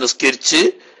 റകഅത്തും കൂടി നിസ്കരിച്ച്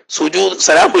സുജൂദ്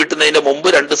സലാം വീട്ടുന്നതിന്റെ മുമ്പ്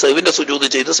 2 സഹ്വിന്റെ സുജൂദ്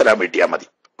ചെയ്ത് സലാം വീട്ടിയാൽ മതി.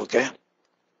 Okay,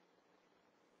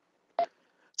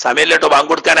 സമയമില്ലട്ടോ, bank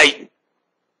കൊടുക്കാനായി.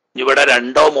 ഇവിടെ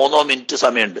 2-3 മിനിറ്റ്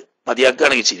സമയമുണ്ട്,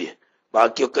 മതിയാക്കുകയാണെങ്കിൽ ശരി.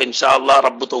 ബാക്കിയൊക്കെ ഇൻഷാ അല്ലാഹ്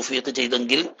റബ്ബ് തൗഫീഖ്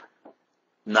ചെയ്തെങ്കിൽ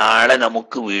നാളെ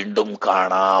നമുക്ക് വീണ്ടും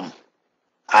കാണാം.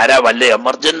 ആരാ വല്ല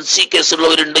എമർജൻസി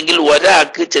കേസുള്ളവരുണ്ടെങ്കിൽ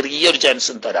ഒരാൾക്ക് ചെറിയൊരു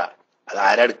ചാൻസും തരാം. അത്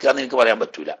ആരാ എടുക്കാന്ന് എനിക്ക് പറയാൻ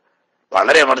പറ്റൂല.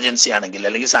 വളരെ എമർജൻസി ആണെങ്കിൽ,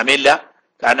 അല്ലെങ്കിൽ സമയമില്ല,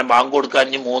 കാരണം ബാങ്ക് കൊടുക്കാൻ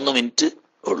ഇനി 3 മിനിറ്റ്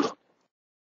ഉള്ളൂ.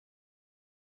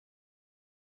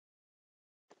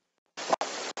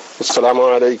 അസ്സലാമു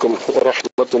അലൈക്കും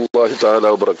വറഹ്മത്തുള്ളാഹി തആല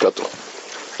വബറകാതുഹു.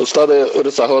 ഉസ്താദ്, ഒരു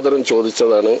സഹോദരൻ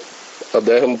ചോദിച്ചതാണ്.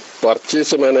 അദ്ദേഹം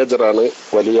പർച്ചേസ് മാനേജറാണ്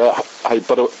വലിയ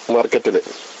ഹൈപ്പർ മാർക്കറ്റില്.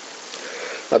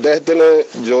 അദ്ദേഹത്തിന്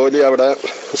ജോലി അവിടെ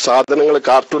സാധനങ്ങൾ,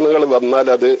 കാർട്ടൂണുകൾ വന്നാൽ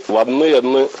അത് വന്നു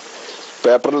എന്ന്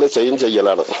പേപ്പറിൽ സൈൻ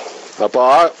ചെയ്യലാണ്. അപ്പൊ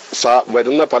ആ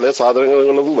വരുന്ന പല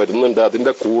സാധനങ്ങളും വരുന്നുണ്ട്,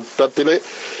 അതിന്റെ കൂട്ടത്തില്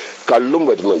കള്ളും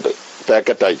വരുന്നുണ്ട്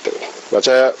പാക്കറ്റായിട്ട്.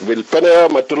 പക്ഷെ വിൽപ്പനയോ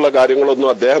മറ്റുള്ള കാര്യങ്ങളൊന്നും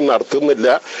അദ്ദേഹം നടത്തുന്നില്ല.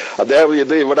 അദ്ദേഹം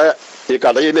ഇത് ഇവിടെ ഈ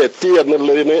കടയിൽ എത്തി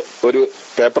എന്നുള്ളതിന് ഒരു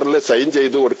പേപ്പറിൽ സൈൻ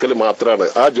ചെയ്ത് കൊടുക്കൽ മാത്രമാണ്.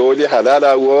 ആ ജോലി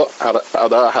ഹലാലാവോ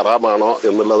അതാ ഹറാമാണോ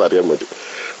എന്നുള്ളത് അറിയാൻ വേണ്ടി.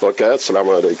 ഓക്കെ,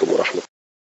 അസ്സലാമു അലൈക്കും വറഹ്മത്തുള്ളാഹി.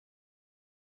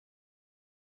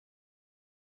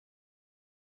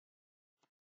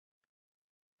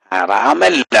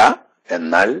 ഹറാമല്ല,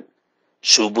 എന്നാൽ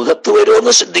ശുഭത്ത്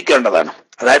വരുമെന്ന് ശ്രദ്ധിക്കേണ്ടതാണ്.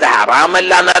 അതായത്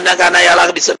ഹറാമല്ല എന്ന് പറഞ്ഞാൽ കാരണം അയാൾ ആ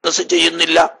ബിസിനസ്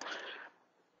ചെയ്യുന്നില്ല,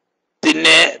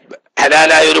 പിന്നെ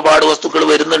ഹലാലായ ഒരുപാട് വസ്തുക്കൾ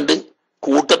വരുന്നുണ്ട്,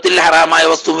 കൂട്ടത്തിൽ ഹറാമായ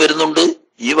വസ്തു വരുന്നുണ്ട്.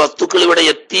 ഈ വസ്തുക്കൾ ഇവിടെ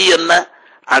എത്തി എന്ന്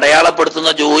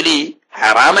അടയാളപ്പെടുത്തുന്ന ജോലി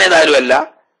ഹറാം ഏതായാലും അല്ല.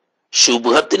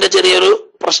 ശുഭത്തിന്റെ ചെറിയൊരു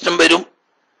പ്രശ്നം വരും,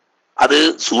 അത്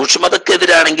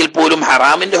സൂക്ഷ്മതക്കെതിരാണെങ്കിൽ പോലും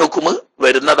ഹറാമിന്റെ ഹുക്കുമ്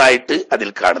വരുന്നതായിട്ട്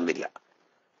അതിൽ കാണുന്നില്ല.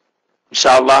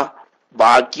 ഇൻഷാ അല്ലാഹ്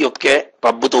ബാക്കിയൊക്കെ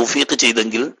റബ്ബ് തൗഫീഖ്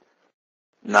ചെയ്തെങ്കിൽ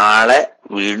നാളെ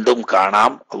വീണ്ടും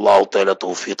കാണാം. അല്ലാഹു തആല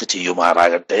തൗഫീഖ്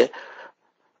ചെയ്യുമാറാകട്ടെ.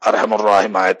 അർഹമർ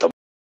റഹീമായ